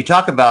you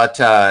talk about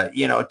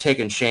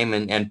taking shame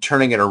and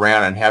turning it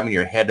around and having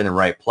your head in the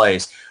right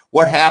place.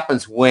 What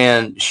happens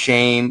when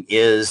shame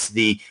is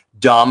the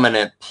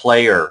dominant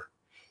player,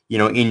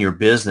 in your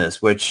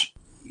business, which,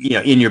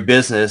 in your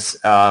business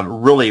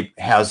really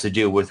has to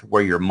do with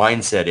where your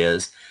mindset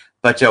is.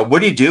 But what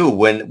do you do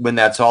when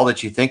that's all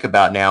that you think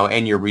about now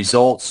and your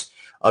results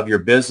of your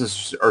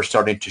business are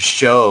starting to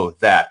show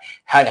that?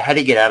 How do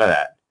you get out of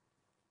that?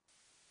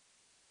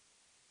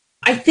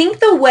 I think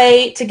the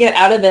way to get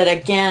out of it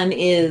again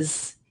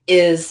is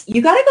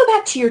you got to go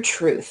back to your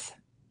truth,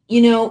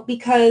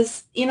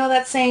 because,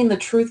 that saying, the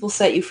truth will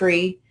set you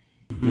free.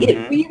 Mm-hmm.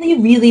 It really,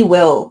 really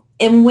will.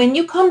 And when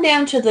you come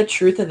down to the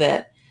truth of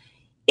it,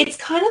 it's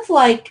kind of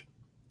like,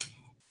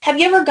 have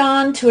you ever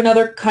gone to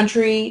another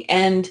country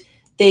and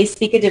they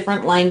speak a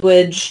different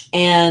language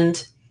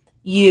and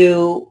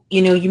you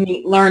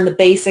learn the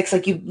basics,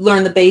 like you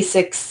learn the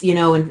basics,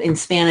 in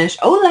Spanish,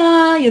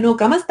 hola,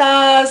 ¿cómo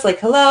estás? Like,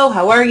 hello,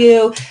 how are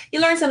you? You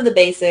learn some of the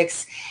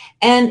basics.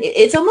 And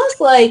it's almost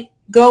like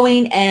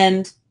going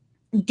and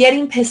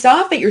getting pissed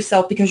off at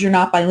yourself because you're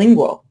not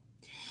bilingual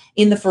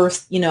in the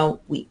first,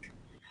 week.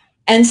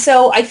 And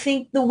so I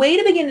think the way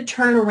to begin to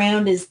turn it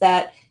around is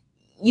that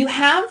you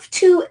have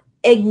to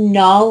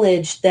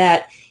acknowledge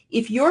that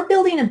if you're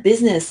building a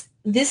business,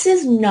 this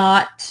is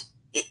not,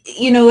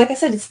 like I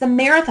said, it's the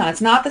marathon.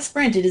 It's not the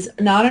sprint. It is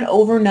not an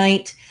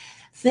overnight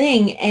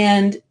thing.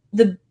 And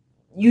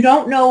you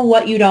don't know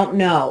what you don't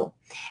know.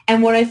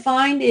 And what I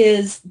find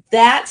is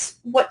that's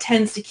what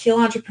tends to kill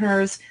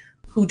entrepreneurs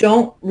who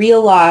don't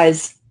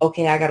realize,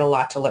 okay, I got a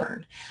lot to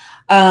learn.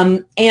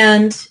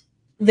 And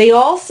they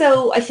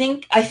also, I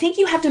think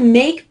you have to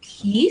make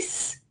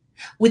peace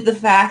with the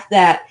fact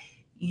that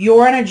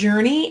you're on a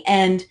journey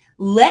and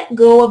let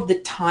go of the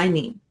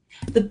timing.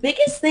 The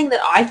biggest thing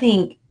that I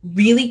think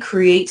really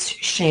creates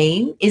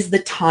shame is the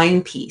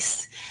time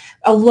piece.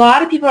 A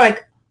lot of people are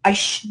like, I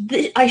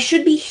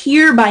should be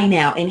here by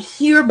now and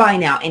here by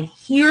now and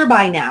here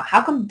by now.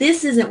 How come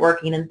this isn't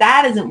working and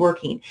that isn't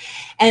working?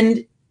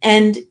 And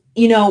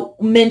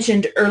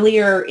mentioned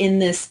earlier in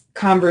this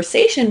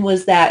conversation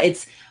was that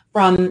it's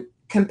from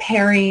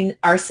comparing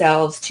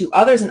ourselves to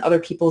others and other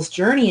people's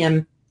journey.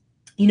 And,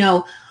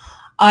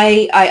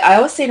 I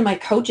always say to my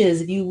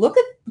coaches, if you look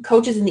at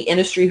coaches in the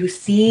industry who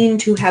seem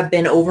to have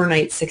been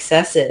overnight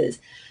successes,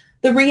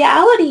 the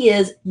reality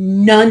is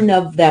none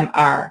of them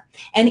are.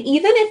 And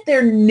even if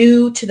they're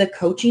new to the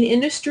coaching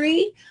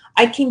industry,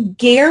 I can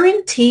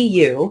guarantee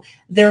you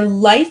their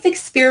life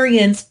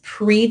experience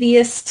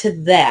previous to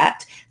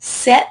that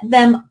set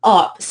them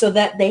up so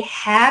that they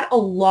had a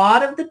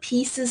lot of the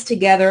pieces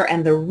together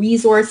and the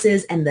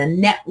resources and the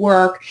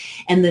network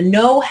and the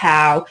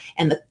know-how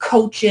and the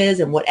coaches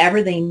and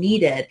whatever they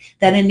needed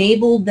that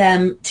enabled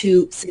them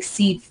to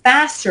succeed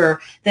faster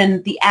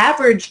than the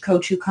average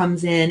coach who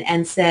comes in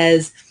and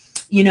says,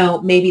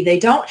 maybe they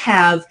don't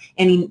have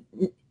any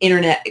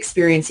internet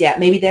experience yet.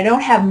 Maybe they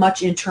don't have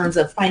much in terms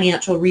of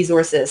financial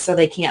resources, so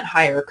they can't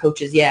hire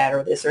coaches yet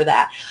or this or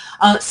that.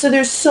 So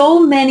there's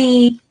so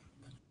many.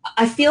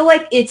 I feel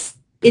like it's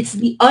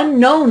the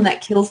unknown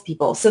that kills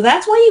people. So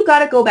that's why you got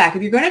to go back.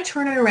 If you're going to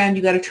turn it around,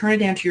 you got to turn it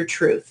down to your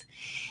truth.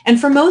 And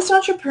for most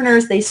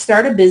entrepreneurs, they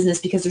start a business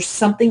because there's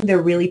something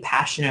they're really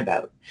passionate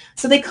about.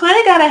 So they kind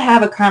of got to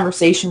have a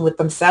conversation with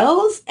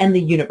themselves and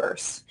the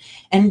universe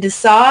and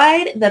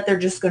decide that they're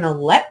just going to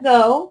let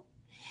go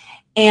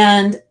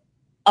and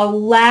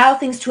allow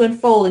things to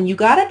unfold. And you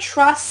got to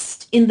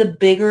trust in the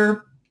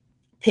bigger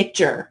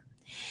picture.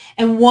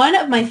 And one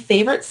of my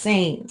favorite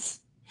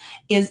sayings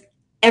is,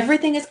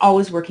 everything is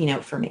always working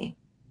out for me.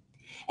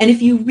 And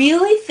if you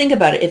really think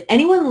about it, if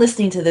anyone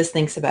listening to this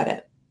thinks about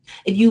it,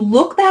 if you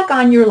look back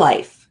on your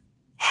life,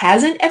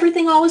 hasn't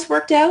everything always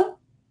worked out?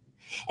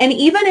 And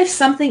even if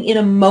something in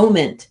a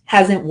moment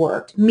hasn't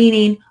worked,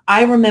 meaning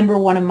I remember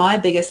one of my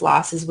biggest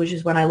losses, which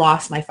is when I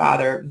lost my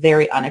father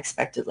very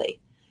unexpectedly.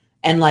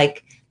 And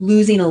like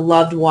losing a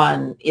loved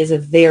one is a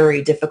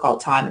very difficult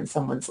time in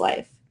someone's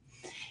life.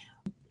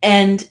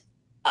 And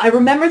I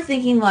remember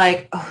thinking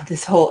like, oh,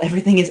 this whole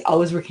everything is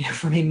always working out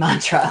for me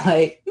mantra.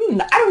 Like,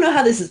 I don't know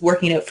how this is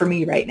working out for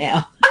me right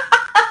now.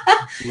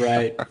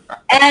 Right.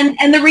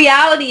 And the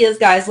reality is,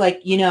 guys,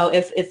 like,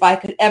 if I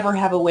could ever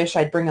have a wish,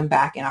 I'd bring them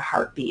back in a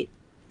heartbeat.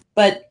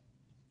 But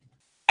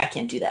I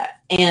can't do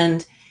that.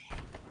 And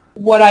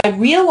what I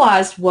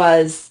realized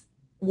was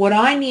what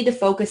I need to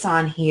focus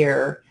on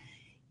here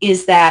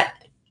is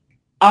that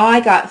I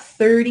got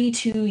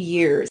 32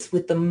 years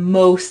with the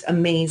most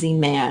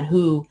amazing man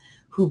who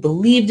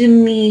believed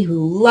in me,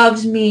 who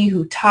loved me,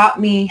 who taught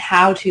me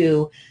how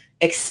to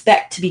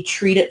expect to be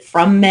treated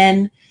from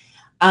men.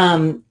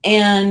 And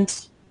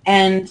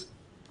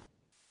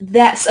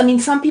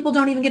that's, some people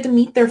don't even get to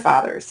meet their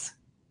fathers.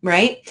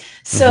 right?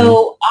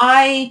 So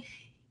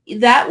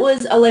that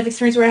was a life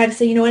experience where I had to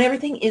say, you know what,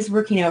 everything is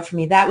working out for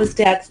me. That was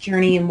Dad's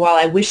journey, and while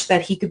I wish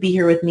that he could be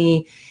here with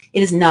me,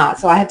 it is not.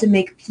 So I have to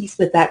make peace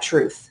with that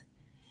truth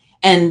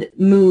and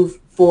move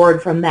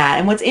forward from that.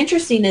 And what's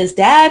interesting is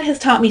Dad has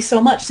taught me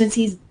so much since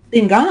he's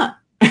been gone.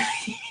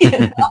 You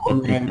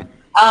know?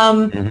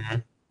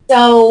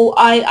 So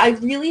I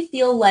really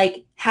feel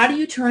like, how do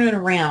you turn it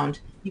around?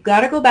 You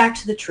got to go back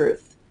to the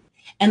truth.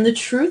 And the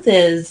truth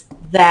is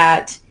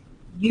that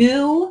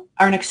you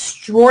are an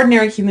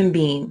extraordinary human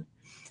being.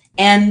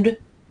 And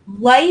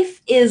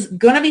life is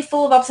going to be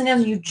full of ups and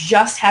downs. You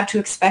just have to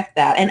expect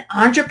that. And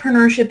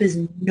entrepreneurship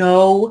is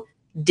no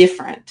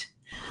different.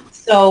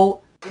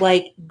 So,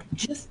 like,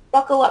 just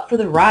buckle up for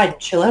the ride,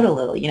 chill out a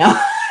little, you know?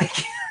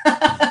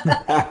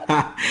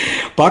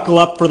 Buckle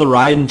up for the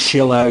ride and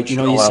chill out. You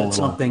know, you said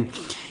something,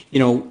 you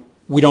know,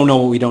 we don't know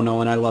what we don't know,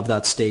 and I love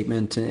that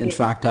statement. In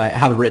fact, I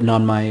have it written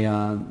on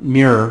my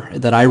mirror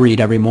that I read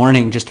every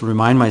morning just to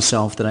remind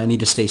myself that I need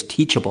to stay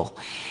teachable.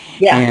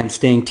 Yeah. And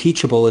staying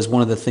teachable is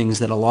one of the things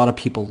that a lot of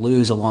people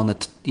lose along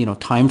the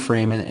time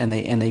frame, and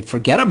they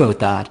forget about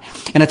that.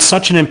 And it's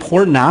such an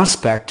important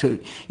aspect to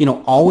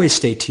always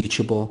stay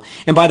teachable.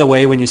 And by the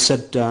way, when you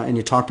said and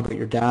you talked about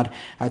your dad,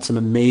 I had some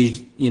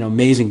amazing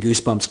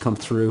goosebumps come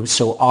through.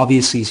 So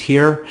obviously he's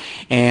here,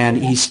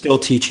 and he's still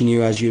teaching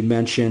you, as you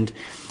mentioned.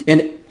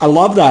 And I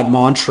love that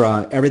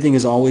mantra, everything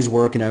is always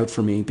working out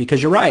for me,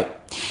 because you're right.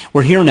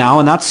 We're here now,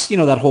 and that's,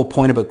 that whole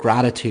point about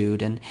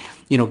gratitude and,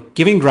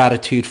 giving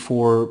gratitude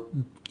for,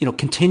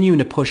 continuing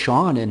to push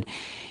on. And,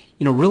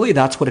 really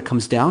that's what it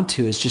comes down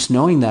to, is just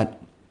knowing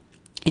that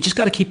you just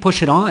got to keep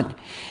pushing on.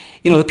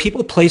 The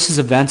people, places,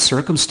 events,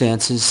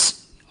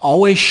 circumstances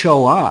always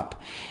show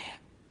up.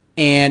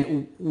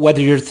 And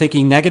whether you're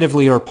thinking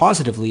negatively or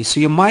positively, so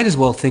you might as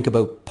well think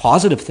about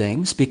positive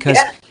things, because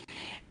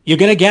you're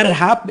going to get it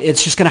happen.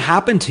 It's just going to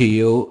happen to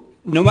you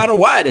no matter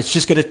what. It's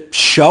just going to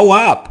show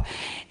up.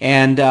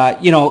 And,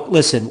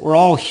 listen, we're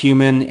all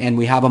human, and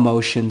we have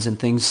emotions, and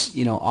things,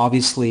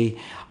 obviously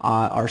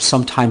are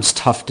sometimes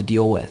tough to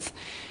deal with.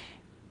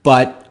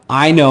 But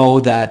I know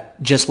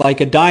that just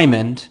like a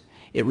diamond,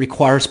 it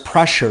requires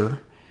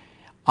pressure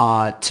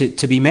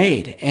to be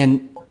made.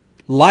 And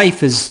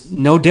life is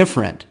no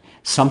different.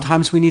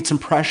 Sometimes we need some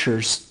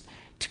pressures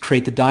to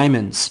create the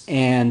diamonds.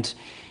 And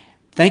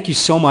thank you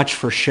so much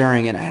for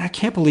sharing. And I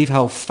can't believe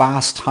how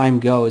fast time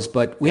goes,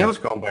 but we have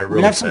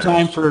some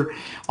time for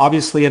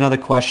obviously another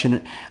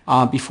question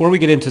before we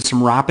get into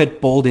some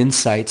rapid, bold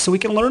insights, so we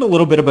can learn a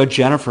little bit about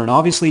Jennifer. And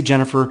obviously,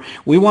 Jennifer,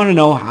 we want to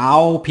know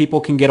how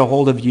people can get a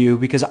hold of you,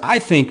 because I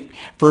think,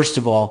 first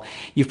of all,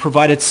 you've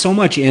provided so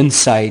much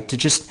insight to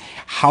just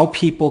how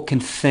people can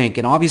think.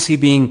 And obviously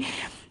being,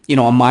 a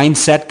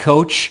mindset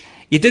coach,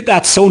 you did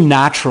that so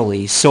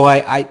naturally. So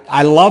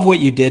I love what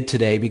you did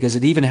today, because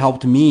it even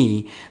helped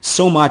me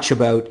so much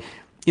about,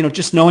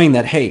 just knowing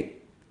that, hey,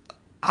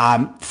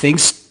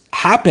 things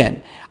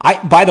happen.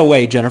 By the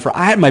way, Jennifer,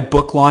 I had my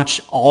book launch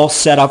all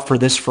set up for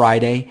this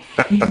Friday.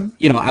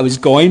 I was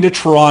going to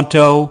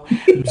Toronto.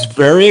 I was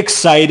very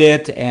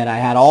excited, and I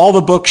had all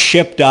the books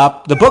shipped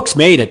up. The books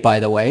made it, by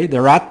the way.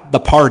 They're at the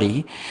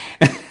party,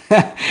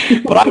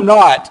 but I'm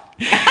not.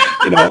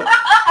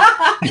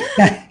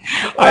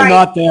 I'm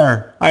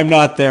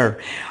not there.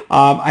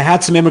 I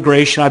had some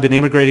immigration. I've been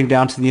immigrating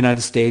down to the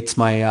United States.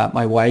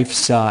 My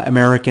wife's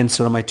American,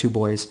 so do my two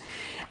boys.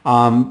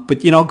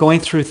 But, going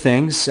through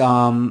things,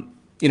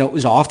 it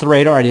was off the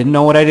radar. I didn't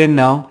know what I didn't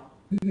know.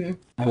 Mm-hmm.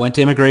 I went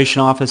to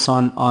immigration office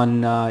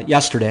on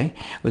yesterday.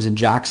 I was in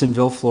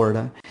Jacksonville,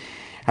 Florida.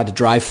 Had to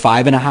drive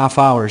 5.5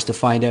 hours to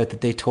find out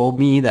that they told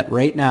me that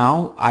right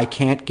now I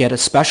can't get a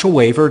special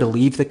waiver to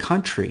leave the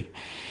country.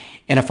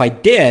 And if I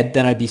did,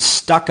 then I'd be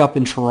stuck up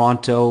in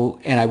Toronto,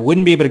 and I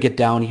wouldn't be able to get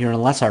down here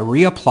unless I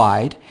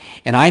reapplied.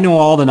 And I know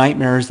all the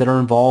nightmares that are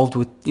involved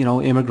with,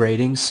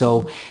 immigrating.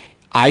 So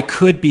I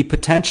could be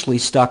potentially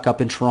stuck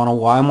up in Toronto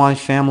while my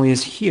family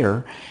is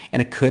here,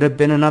 and it could have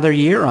been another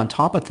year on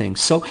top of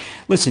things. So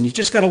listen, you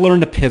just got to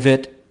learn to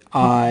pivot.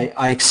 I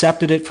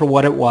accepted it for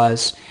what it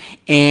was.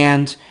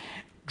 And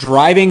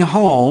driving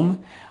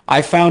home,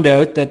 I found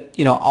out that,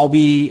 I'll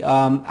be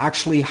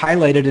actually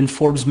highlighted in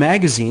Forbes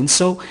magazine.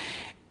 So,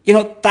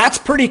 that's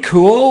pretty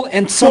cool,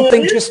 and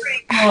something just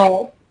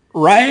cool,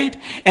 right?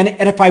 And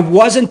if I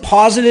wasn't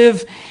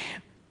positive,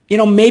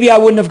 maybe I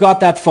wouldn't have got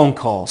that phone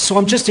call. So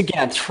I'm just,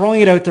 again,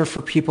 throwing it out there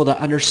for people to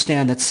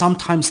understand that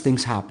sometimes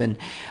things happen.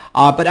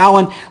 But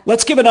Alan,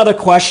 let's give another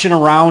question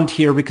around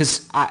here,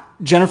 because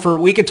Jennifer,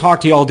 we could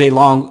talk to you all day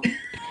long.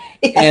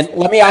 Yes. And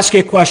let me ask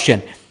you a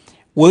question.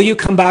 Will you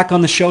come back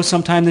on the show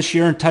sometime this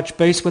year and touch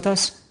base with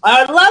us?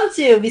 I would love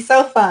to. It'd be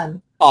so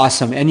fun.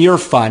 Awesome. And you're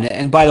fun.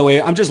 And by the way,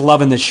 I'm just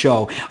loving this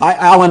show.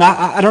 Alan,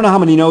 I don't know how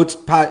many notes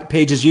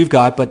pages you've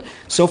got, but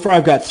so far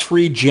I've got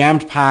 3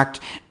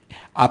 jammed-packed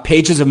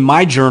pages of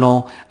my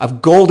journal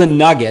of golden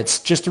nuggets,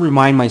 just to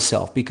remind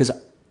myself, because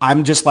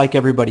I'm just like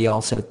everybody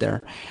else out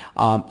there,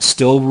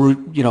 still,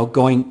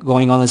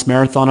 going on this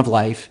marathon of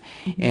life.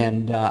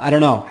 And I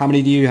don't know. How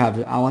many do you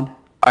have, Alan?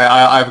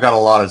 I've got a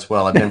lot as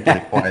well. I've been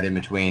pretty quiet in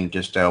between.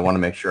 Just want to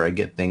make sure I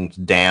get things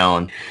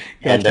down.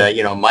 And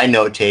my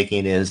note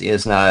taking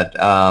is not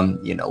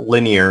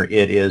linear.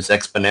 It is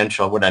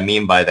exponential. What I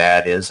mean by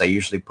that is I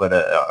usually put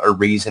a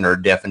reason or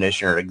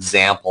definition or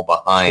example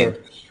behind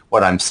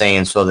what I'm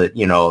saying, so that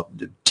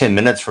 10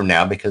 minutes from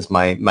now, because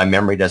my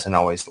memory doesn't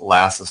always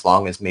last as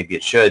long as maybe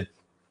it should,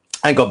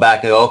 I go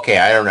back and go, okay,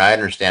 I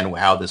understand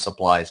how this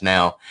applies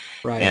now.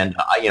 Right. And,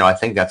 I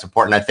think that's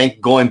important. I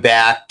think going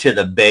back to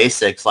the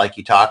basics, like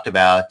you talked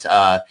about,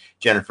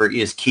 Jennifer,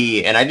 is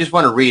key. And I just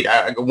want to read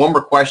one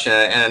more question,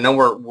 and I know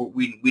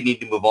we need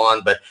to move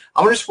on, but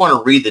I just want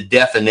to read the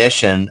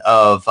definition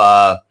of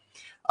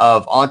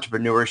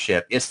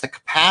entrepreneurship. It's the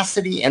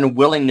capacity and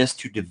willingness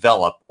to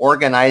develop,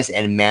 organize,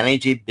 and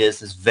manage a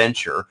business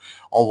venture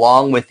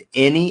along with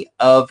any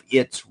of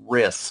its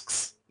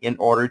risks in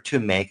order to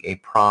make a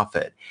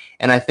profit.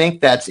 And I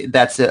think that's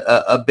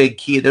a big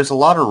key. There's a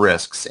lot of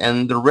risks,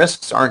 and the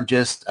risks aren't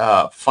just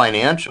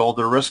financial.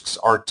 The risks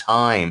are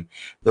time.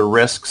 The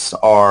risks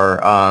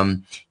are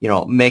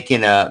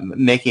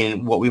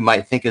making what we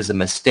might think is a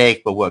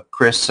mistake, but what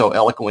Chris so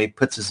eloquently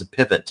puts as a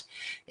pivot,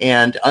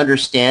 and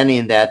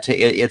understanding that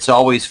it's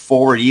always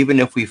forward. Even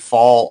if we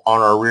fall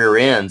on our rear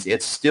ends,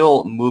 it's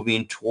still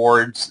moving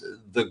towards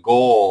the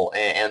goal,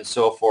 and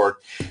so forth.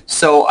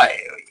 So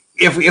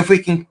if we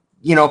can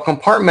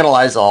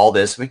compartmentalize all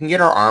this, we can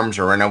get our arms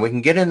around it. We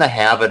can get in the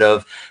habit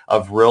of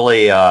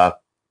really,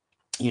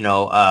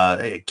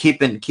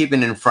 keeping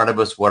in front of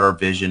us what our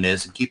vision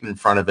is, and keeping in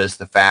front of us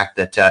the fact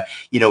that,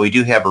 we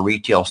do have a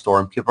retail store,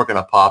 and people are going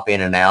to pop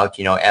in and out,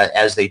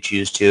 as they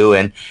choose to,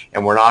 and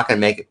we're not going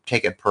to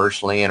take it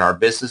personally, and our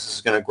business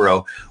is going to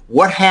grow.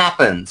 What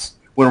happens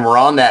when we're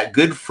on that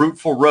good,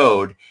 fruitful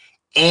road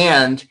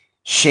and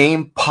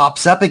shame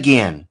pops up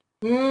again?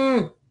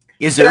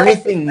 Is there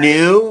anything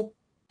new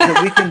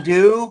that we can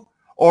do,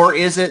 or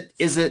is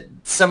it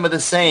some of the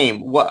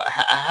same?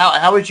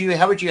 How would you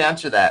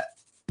answer that?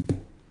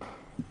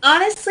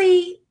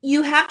 Honestly,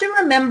 you have to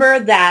remember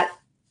that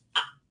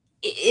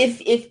if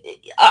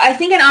I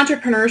think in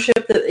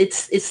entrepreneurship that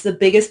it's the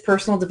biggest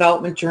personal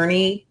development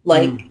journey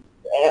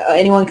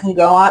anyone can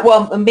go on.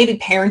 Well, maybe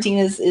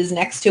parenting is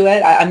next to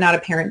it. I'm not a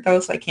parent though,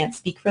 so I can't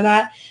speak for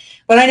that.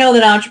 But I know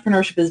that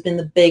entrepreneurship has been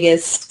the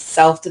biggest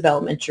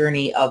self-development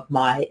journey of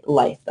my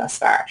life thus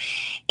far.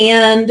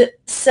 And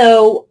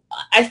so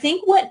I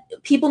think what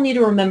people need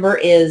to remember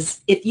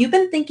is if you've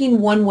been thinking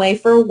one way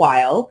for a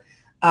while,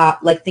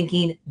 like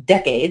thinking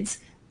decades,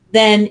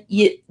 then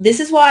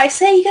this is why I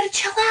say you got to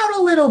chill out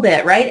a little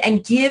bit, right?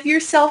 And give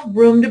yourself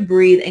room to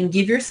breathe, and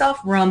give yourself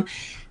room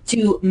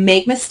to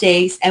make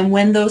mistakes. And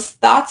when those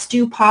thoughts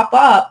do pop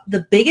up,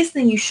 the biggest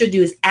thing you should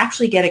do is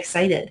actually get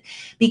excited,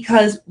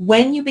 because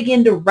when you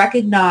begin to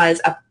recognize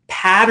a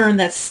pattern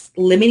that's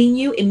limiting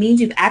you, it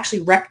means you've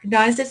actually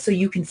recognized it, so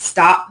you can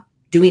stop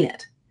doing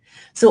it.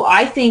 So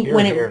I think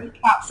when it really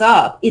pops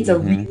up, it's a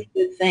really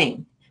good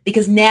thing,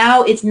 because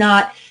now it's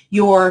not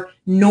your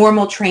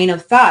normal train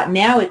of thought.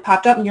 Now it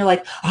popped up and you're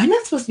like, I'm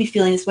not supposed to be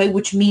feeling this way,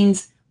 which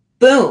means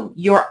boom,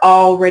 you're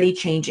already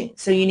changing.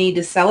 So you need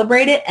to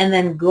celebrate it and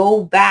then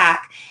go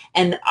back.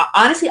 And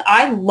honestly,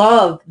 I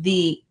love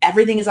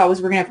everything is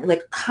always working out,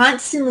 like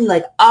constantly,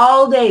 like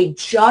all day,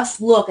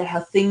 just look at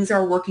how things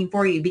are working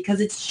for you, because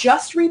it's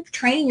just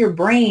retraining your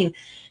brain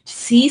to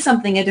see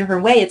something a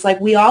different way. It's like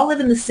we all live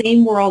in the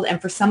same world,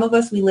 and for some of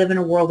us, we live in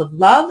a world of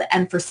love,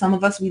 and for some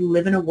of us, we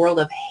live in a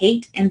world of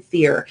hate and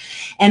fear,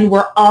 and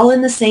we're all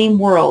in the same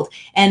world.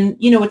 And,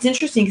 what's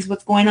interesting is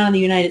what's going on in the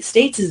United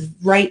States is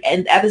right,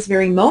 and at this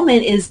very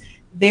moment is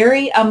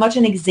very much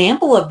an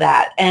example of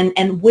that.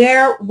 And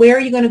where are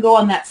you going to go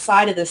on that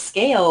side of the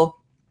scale?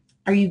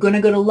 Are you going to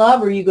go to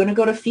love, or are you going to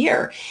go to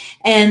fear?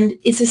 And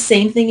it's the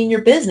same thing in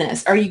your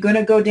business. Are you going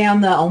to go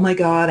down the, oh my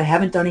God, I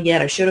haven't done it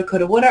yet, I should have,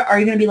 could have, would have? Are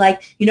you going to be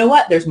like, you know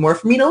what, there's more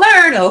for me to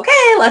learn.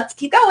 Okay, let's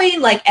keep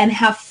going, and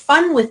have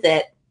fun with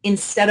it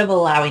instead of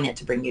allowing it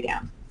to bring you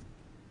down.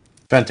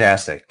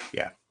 Fantastic.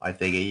 Yeah. I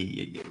think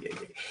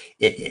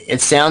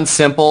it sounds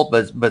simple,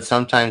 but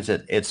sometimes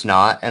it's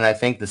not. And I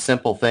think the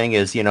simple thing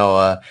is,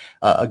 a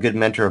good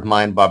mentor of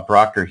mine, Bob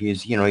Proctor,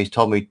 he's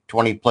told me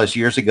 20 plus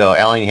years ago,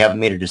 Alan, you haven't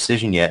made a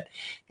decision yet.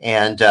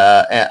 And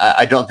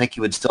I don't think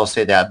he would still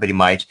say that, but he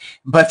might.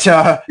 But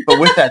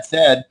with that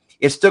said,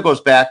 it still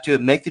goes back to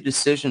make the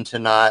decision to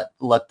not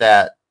let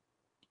that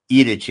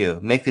eat at you.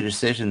 Make the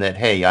decision that,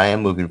 hey, I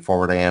am moving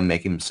forward. I am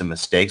making some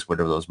mistakes,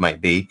 whatever those might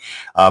be,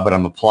 but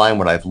I'm applying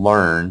what I've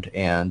learned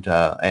and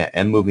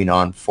moving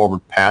on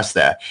forward past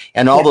that.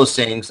 And all those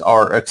things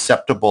are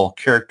acceptable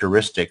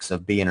characteristics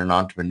of being an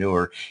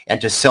entrepreneur, and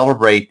to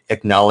celebrate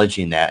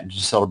acknowledging that, and to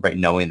celebrate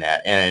knowing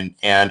that. And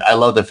I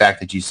love the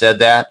fact that you said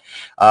that,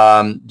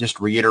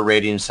 just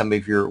reiterating some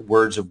of your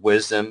words of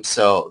wisdom.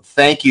 So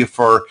thank you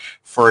for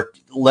for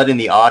letting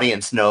the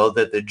audience know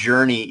that the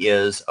journey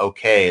is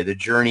okay. The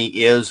journey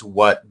is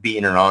what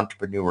being an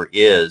entrepreneur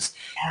is.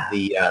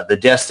 Yeah. The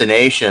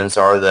destinations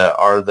are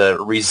the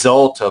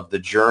result of the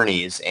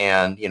journeys,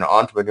 and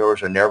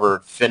entrepreneurs are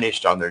never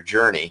finished on their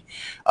journey,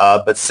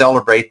 but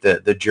celebrate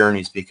the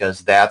journeys,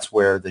 because that's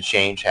where the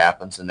change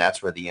happens and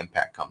that's where the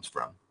impact comes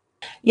from.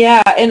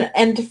 Yeah,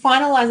 and to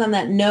finalize on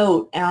that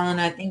note, Alan,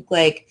 I think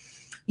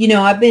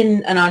I've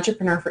been an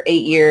entrepreneur for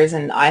 8 years,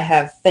 and I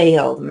have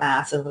failed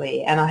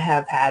massively, and I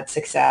have had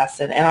success,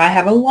 and I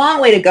have a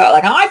long way to go.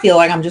 I feel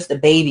like I'm just a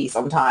baby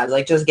sometimes,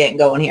 just getting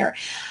going here.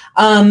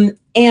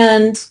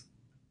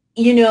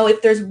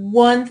 If there's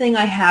one thing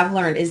I have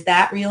learned is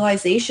that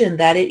realization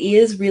that it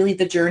is really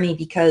the journey,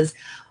 because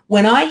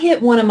when I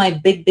hit one of my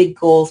big, big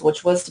goals,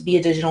 which was to be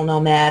a digital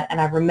nomad,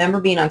 and I remember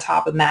being on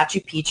top of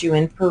Machu Picchu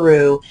in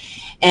Peru,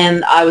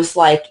 and I was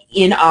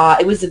in awe.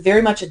 It was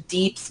very much a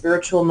deep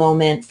spiritual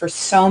moment for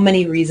so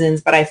many reasons,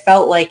 but I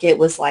felt like it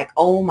was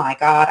oh my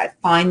God, I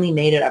finally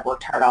made it. I've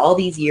worked hard all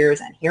these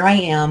years, and here I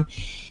am.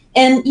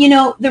 And,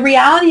 the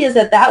reality is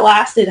that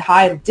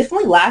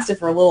definitely lasted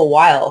for a little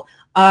while.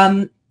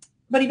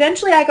 But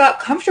eventually I got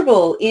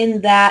comfortable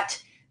in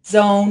that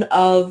zone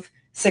of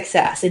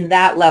success, in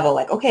that level.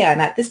 Okay,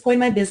 I'm at this point in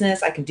my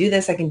business. I can do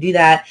this. I can do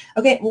that.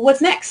 Okay, well, what's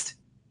next?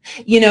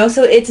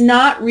 So it's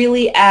not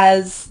really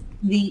as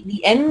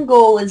the end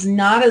goal is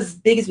not as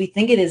big as we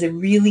think it is. It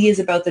really is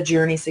about the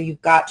journey. So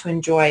you've got to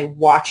enjoy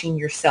watching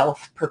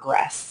yourself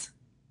progress.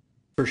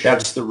 For sure.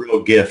 That's the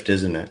real gift,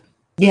 isn't it?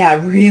 Yeah, it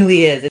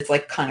really is. It's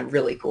kind of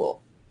really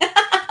cool.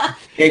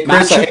 Hey,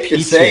 Chris, I hate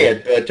to say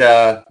it,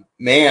 but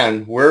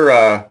man,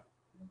 we're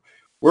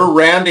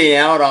rounding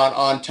out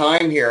on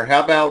time here.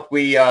 How about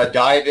we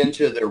dive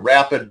into the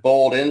rapid,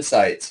 bold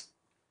insights?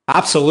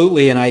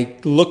 Absolutely, and I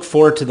look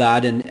forward to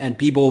that. And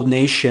Be Bold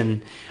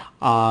Nation,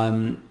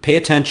 pay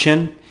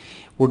attention.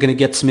 We're going to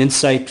get some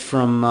insight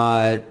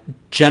from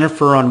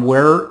Jennifer on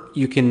where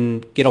you can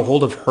get a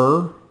hold of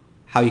her,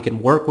 how you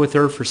can work with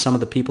her for some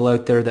of the people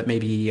out there that may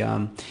be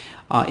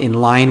in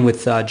line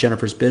with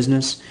Jennifer's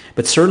business.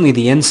 But certainly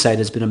the insight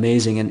has been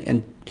amazing.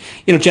 And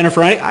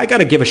Jennifer, I got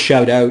to give a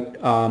shout out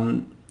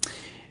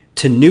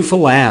to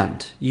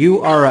Newfoundland.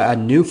 You are a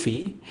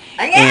Newfie.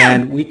 I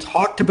am. And we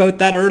talked about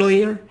that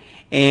earlier.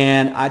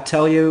 And I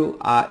tell you,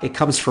 it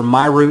comes from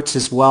my roots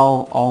as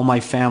well. All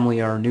my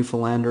family are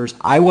Newfoundlanders.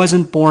 I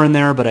wasn't born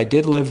there, but I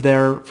did live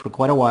there for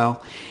quite a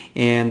while.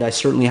 And I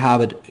certainly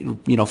have it,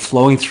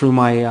 flowing through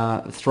my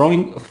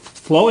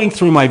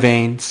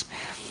veins,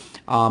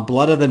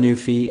 blood of the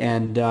Newfie.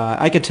 And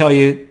I could tell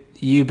you,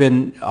 you've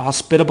been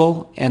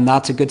hospitable, and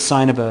that's a good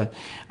sign of a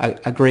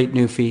great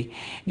Newfie.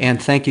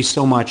 And thank you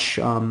so much.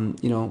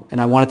 And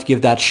I wanted to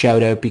give that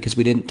shout out because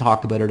we didn't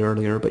talk about it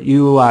earlier. But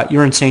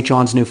you're in St.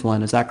 John's,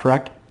 Newfoundland. Is that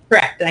correct?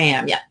 Correct, I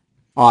am. Yeah.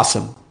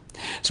 Awesome.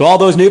 So all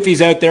those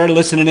Newfies out there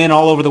listening in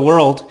all over the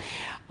world,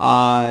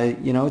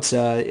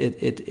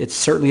 it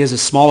certainly is a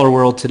smaller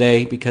world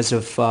today because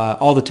of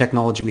all the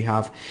technology we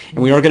have.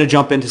 And we are going to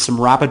jump into some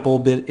rapid,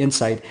 bold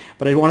insight.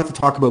 But I wanted to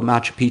talk about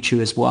Machu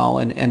Picchu as well.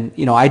 And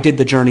I did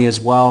the journey as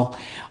well.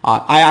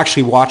 I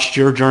actually watched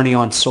your journey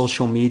on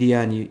social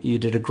media, and you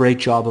did a great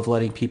job of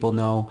letting people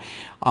know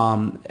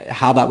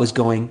how that was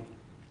going.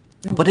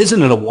 But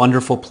isn't it a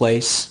wonderful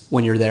place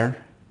when you're there?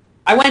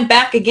 I went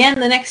back again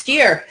the next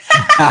year.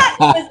 It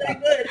was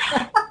that good.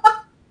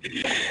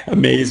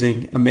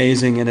 Amazing,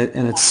 and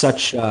it's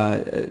such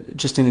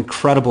just an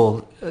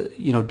incredible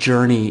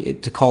journey,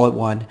 to call it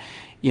one,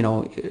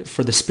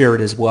 for the spirit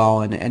as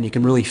well, and you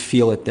can really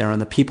feel it there, and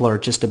the people are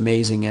just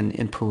amazing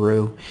in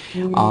Peru.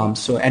 Mm-hmm.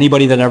 So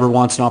anybody that ever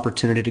wants an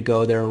opportunity to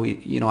go there,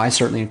 I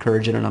certainly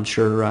encourage it, and I'm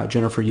sure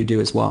Jennifer, you do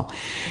as well.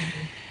 Mm-hmm.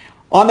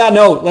 On that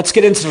note, let's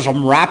get into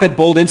some rapid,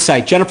 bold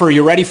insight. Jennifer, are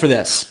you ready for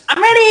this?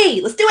 I'm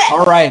ready. Let's do it.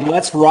 All right,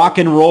 let's rock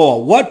and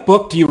roll. What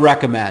book do you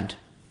recommend?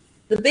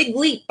 The Big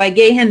Leap by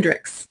Gay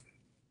Hendricks.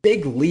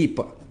 Big Leap.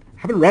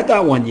 Haven't read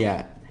that one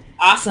yet.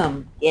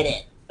 Awesome. Get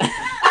it.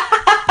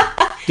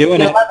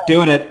 Doing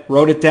it.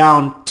 Wrote it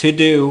down. To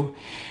do.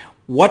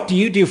 What do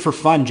you do for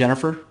fun,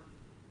 Jennifer?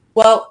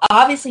 Well,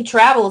 obviously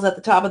travel is at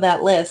the top of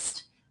that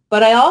list.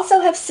 But I also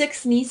have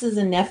 6 nieces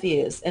and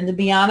nephews. And to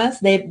be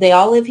honest, they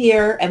all live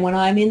here. And when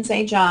I'm in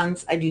St.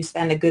 John's, I do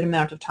spend a good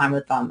amount of time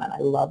with them. And I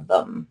love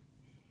them.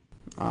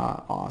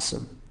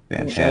 Awesome.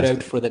 Fantastic. Shout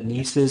out for the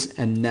nieces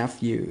and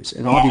nephews,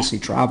 and obviously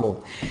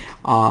travel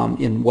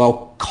in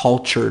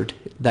well-cultured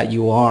that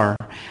you are.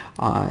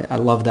 I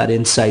love that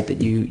insight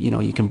that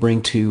you can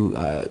bring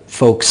to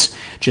folks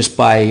just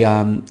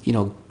by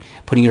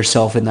putting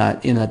yourself in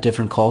that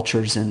different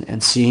cultures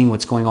and seeing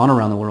what's going on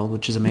around the world,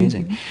 which is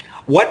amazing. Mm-hmm.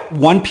 What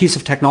one piece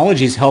of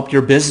technology has helped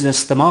your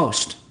business the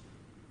most?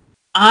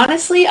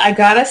 Honestly, I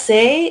gotta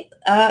say,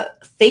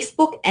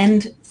 Facebook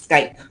and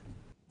Skype.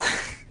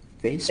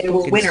 Facebook they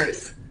were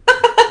winners.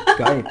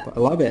 Skype.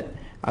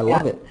 I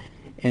love it.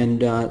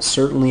 And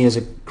certainly is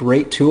a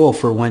great tool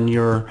for when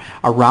you're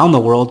around the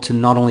world to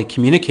not only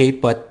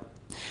communicate, but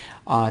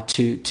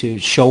to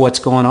show what's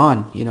going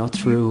on,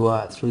 through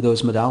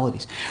those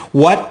modalities.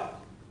 What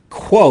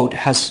quote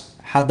has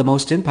had the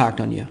most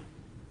impact on you?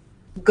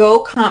 Go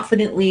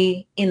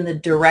confidently in the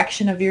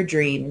direction of your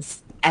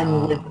dreams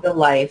and live the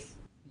life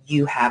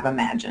you have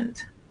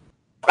imagined.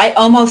 I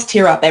almost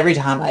tear up every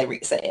time I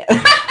say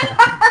it.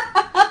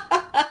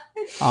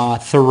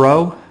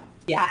 Thoreau?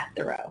 Yeah,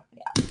 Thoreau.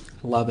 Yeah.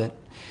 Love it.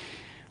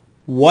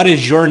 What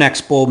is your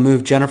next bold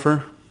move,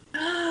 Jennifer?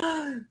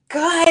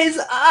 Guys,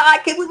 I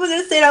can't believe we're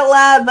going to say it out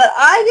loud, but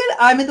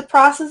I'm in the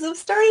process of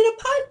starting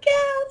a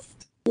podcast.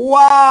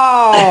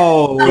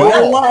 Wow. I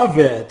love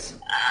it.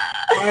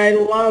 I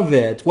love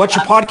it. What's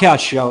your podcast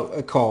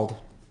show called?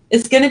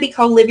 It's going to be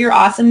called Live Your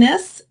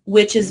Awesomeness,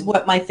 which is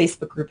what my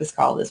Facebook group is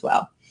called as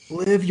well.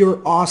 Live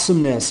Your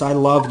Awesomeness. I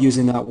love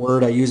using that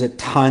word. I use it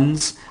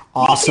tons.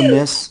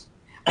 Awesomeness.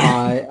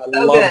 I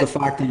love the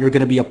fact that you're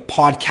going to be a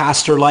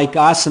podcaster like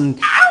us, and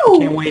I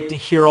can't wait to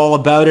hear all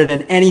about it,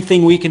 and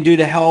anything we can do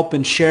to help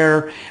and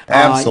share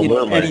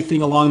Absolutely.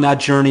 anything along that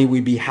journey,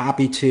 we'd be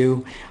happy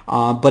to.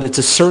 But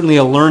it's certainly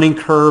a learning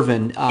curve,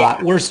 and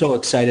we're so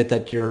excited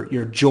that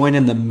you're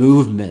joining the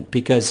movement,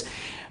 because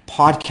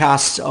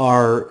podcasts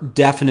are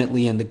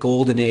definitely in the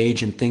golden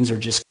age, and things are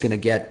just going to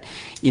get,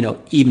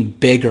 even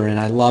bigger.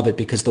 And I love it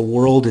because the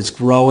world is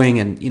growing,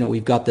 and,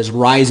 we've got this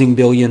rising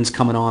billions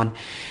coming on.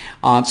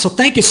 So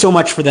thank you so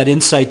much for that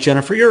insight,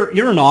 Jennifer.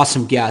 You're an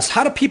awesome guest.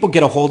 How do people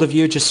get a hold of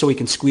you, just so we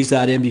can squeeze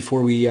that in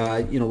before we,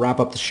 wrap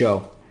up the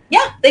show?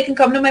 Yeah, they can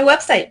come to my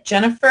website,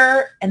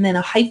 Jennifer, and then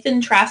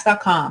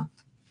 -Trask.com.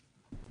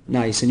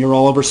 Nice. And you're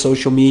all over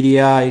social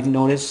media, I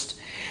noticed.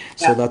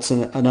 So that's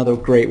another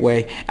great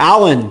way.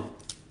 Alan,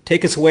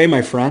 take us away,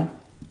 my friend.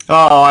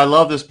 Oh, I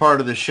love this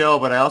part of the show,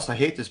 but I also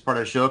hate this part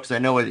of the show because I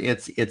know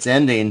it's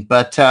ending.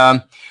 But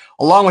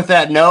along with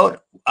that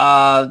note,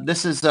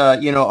 this is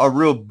a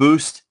real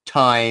boost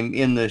time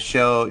in the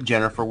show,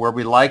 Jennifer, where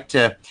we like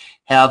to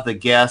have the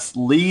guests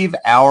leave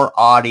our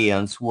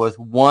audience with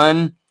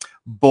one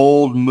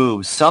bold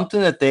move,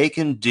 something that they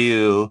can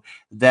do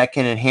that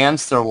can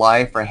enhance their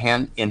life or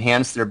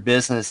enhance their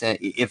business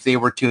if they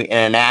were to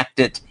enact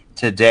it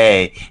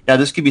today. Now,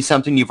 this could be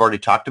something you've already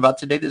talked about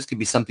today. This could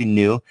be something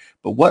new.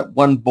 But what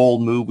one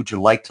bold move would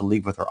you like to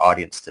leave with our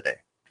audience today?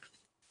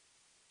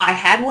 I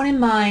had one in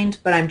mind,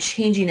 but I'm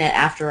changing it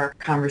after our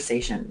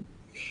conversation.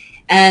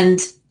 And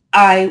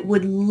I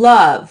would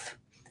love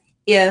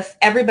if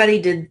everybody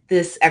did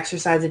this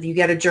exercise. If you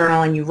get a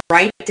journal and you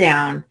write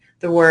down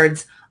the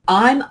words,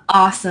 "I'm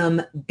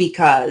awesome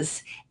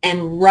because,"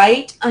 and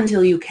write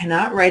until you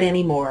cannot write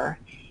anymore.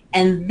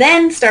 And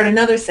then start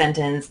another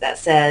sentence that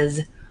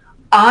says,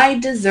 "I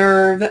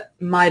deserve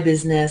my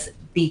business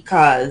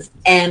because,"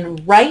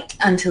 and write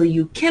until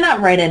you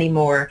cannot write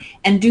anymore.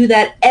 And do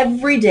that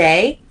every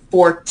day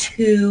for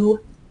 2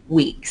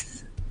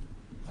 weeks.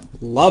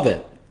 Love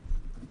it.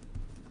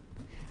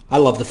 I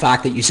love the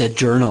fact that you said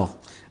journal.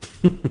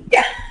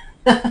 Yeah.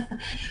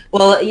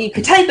 Well, you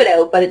could type it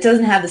out, but it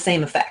doesn't have the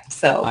same effect.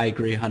 So I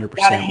agree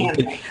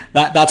 100%.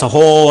 That's a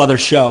whole other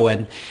show.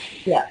 And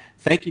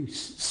thank you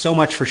so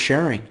much for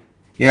sharing.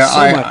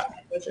 Yeah,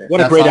 What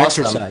a great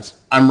exercise.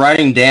 I'm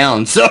writing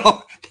down,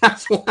 so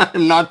that's why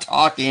I'm not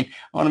talking.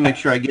 I want to make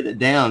sure I get it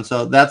down.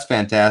 So that's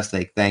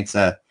fantastic. Thanks,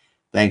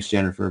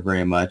 Jennifer,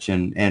 very much.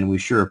 And we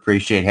sure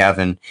appreciate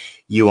having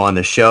you on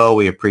the show.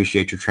 We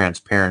appreciate your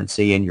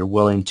transparency, and you're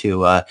willing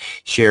to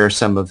share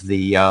some of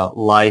the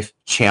life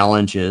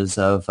challenges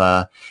of,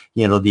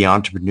 the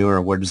entrepreneur.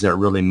 What does that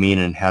really mean,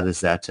 and how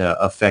does that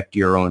affect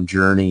your own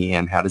journey,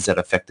 and how does that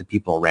affect the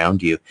people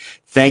around you?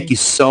 Thank you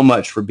so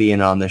much for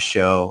being on the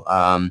show.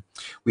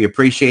 We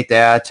appreciate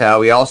that.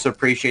 We also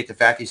appreciate the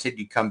fact you said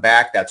you'd come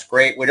back. That's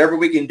great. Whatever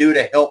we can do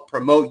to help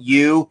promote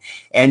you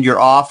and your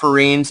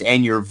offerings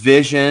and your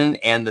vision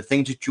and the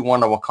things that you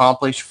want to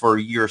accomplish for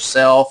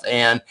yourself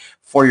and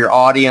for your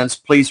audience,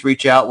 please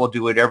reach out. We'll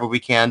do whatever we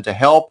can to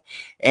help.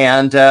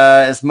 And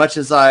as much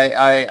as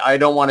I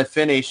don't want to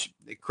finish,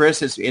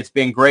 Chris, it's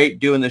been great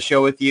doing the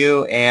show with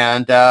you.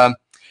 And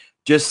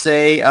just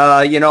say,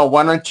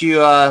 why don't you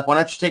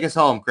take us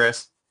home,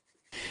 Chris?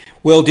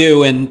 Will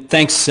do. And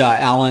thanks,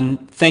 Alan.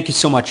 Thank you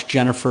so much,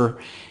 Jennifer.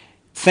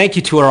 Thank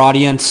you to our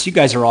audience. You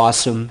guys are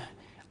awesome.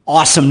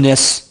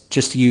 Awesomeness,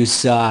 just to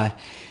use the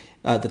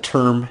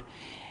term.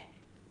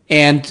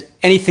 And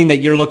anything that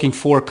you're looking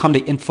for, come to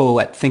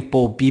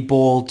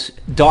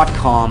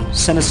info@thinkboldbebold.com.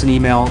 Send us an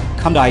email.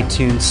 Come to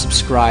iTunes.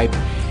 Subscribe.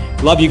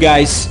 Love you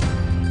guys.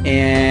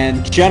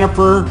 And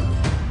Jennifer,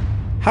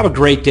 have a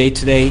great day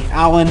today.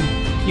 Alan,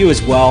 you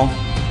as well.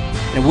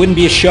 And it wouldn't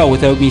be a show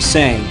without me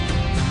saying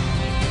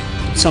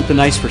something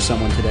nice for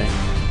someone today.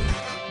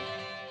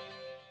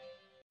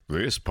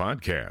 This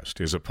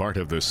podcast is a part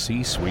of the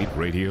C-Suite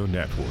Radio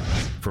Network.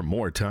 For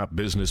more top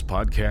business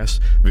podcasts,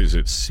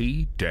 visit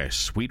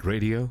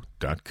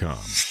c-suiteradio.com.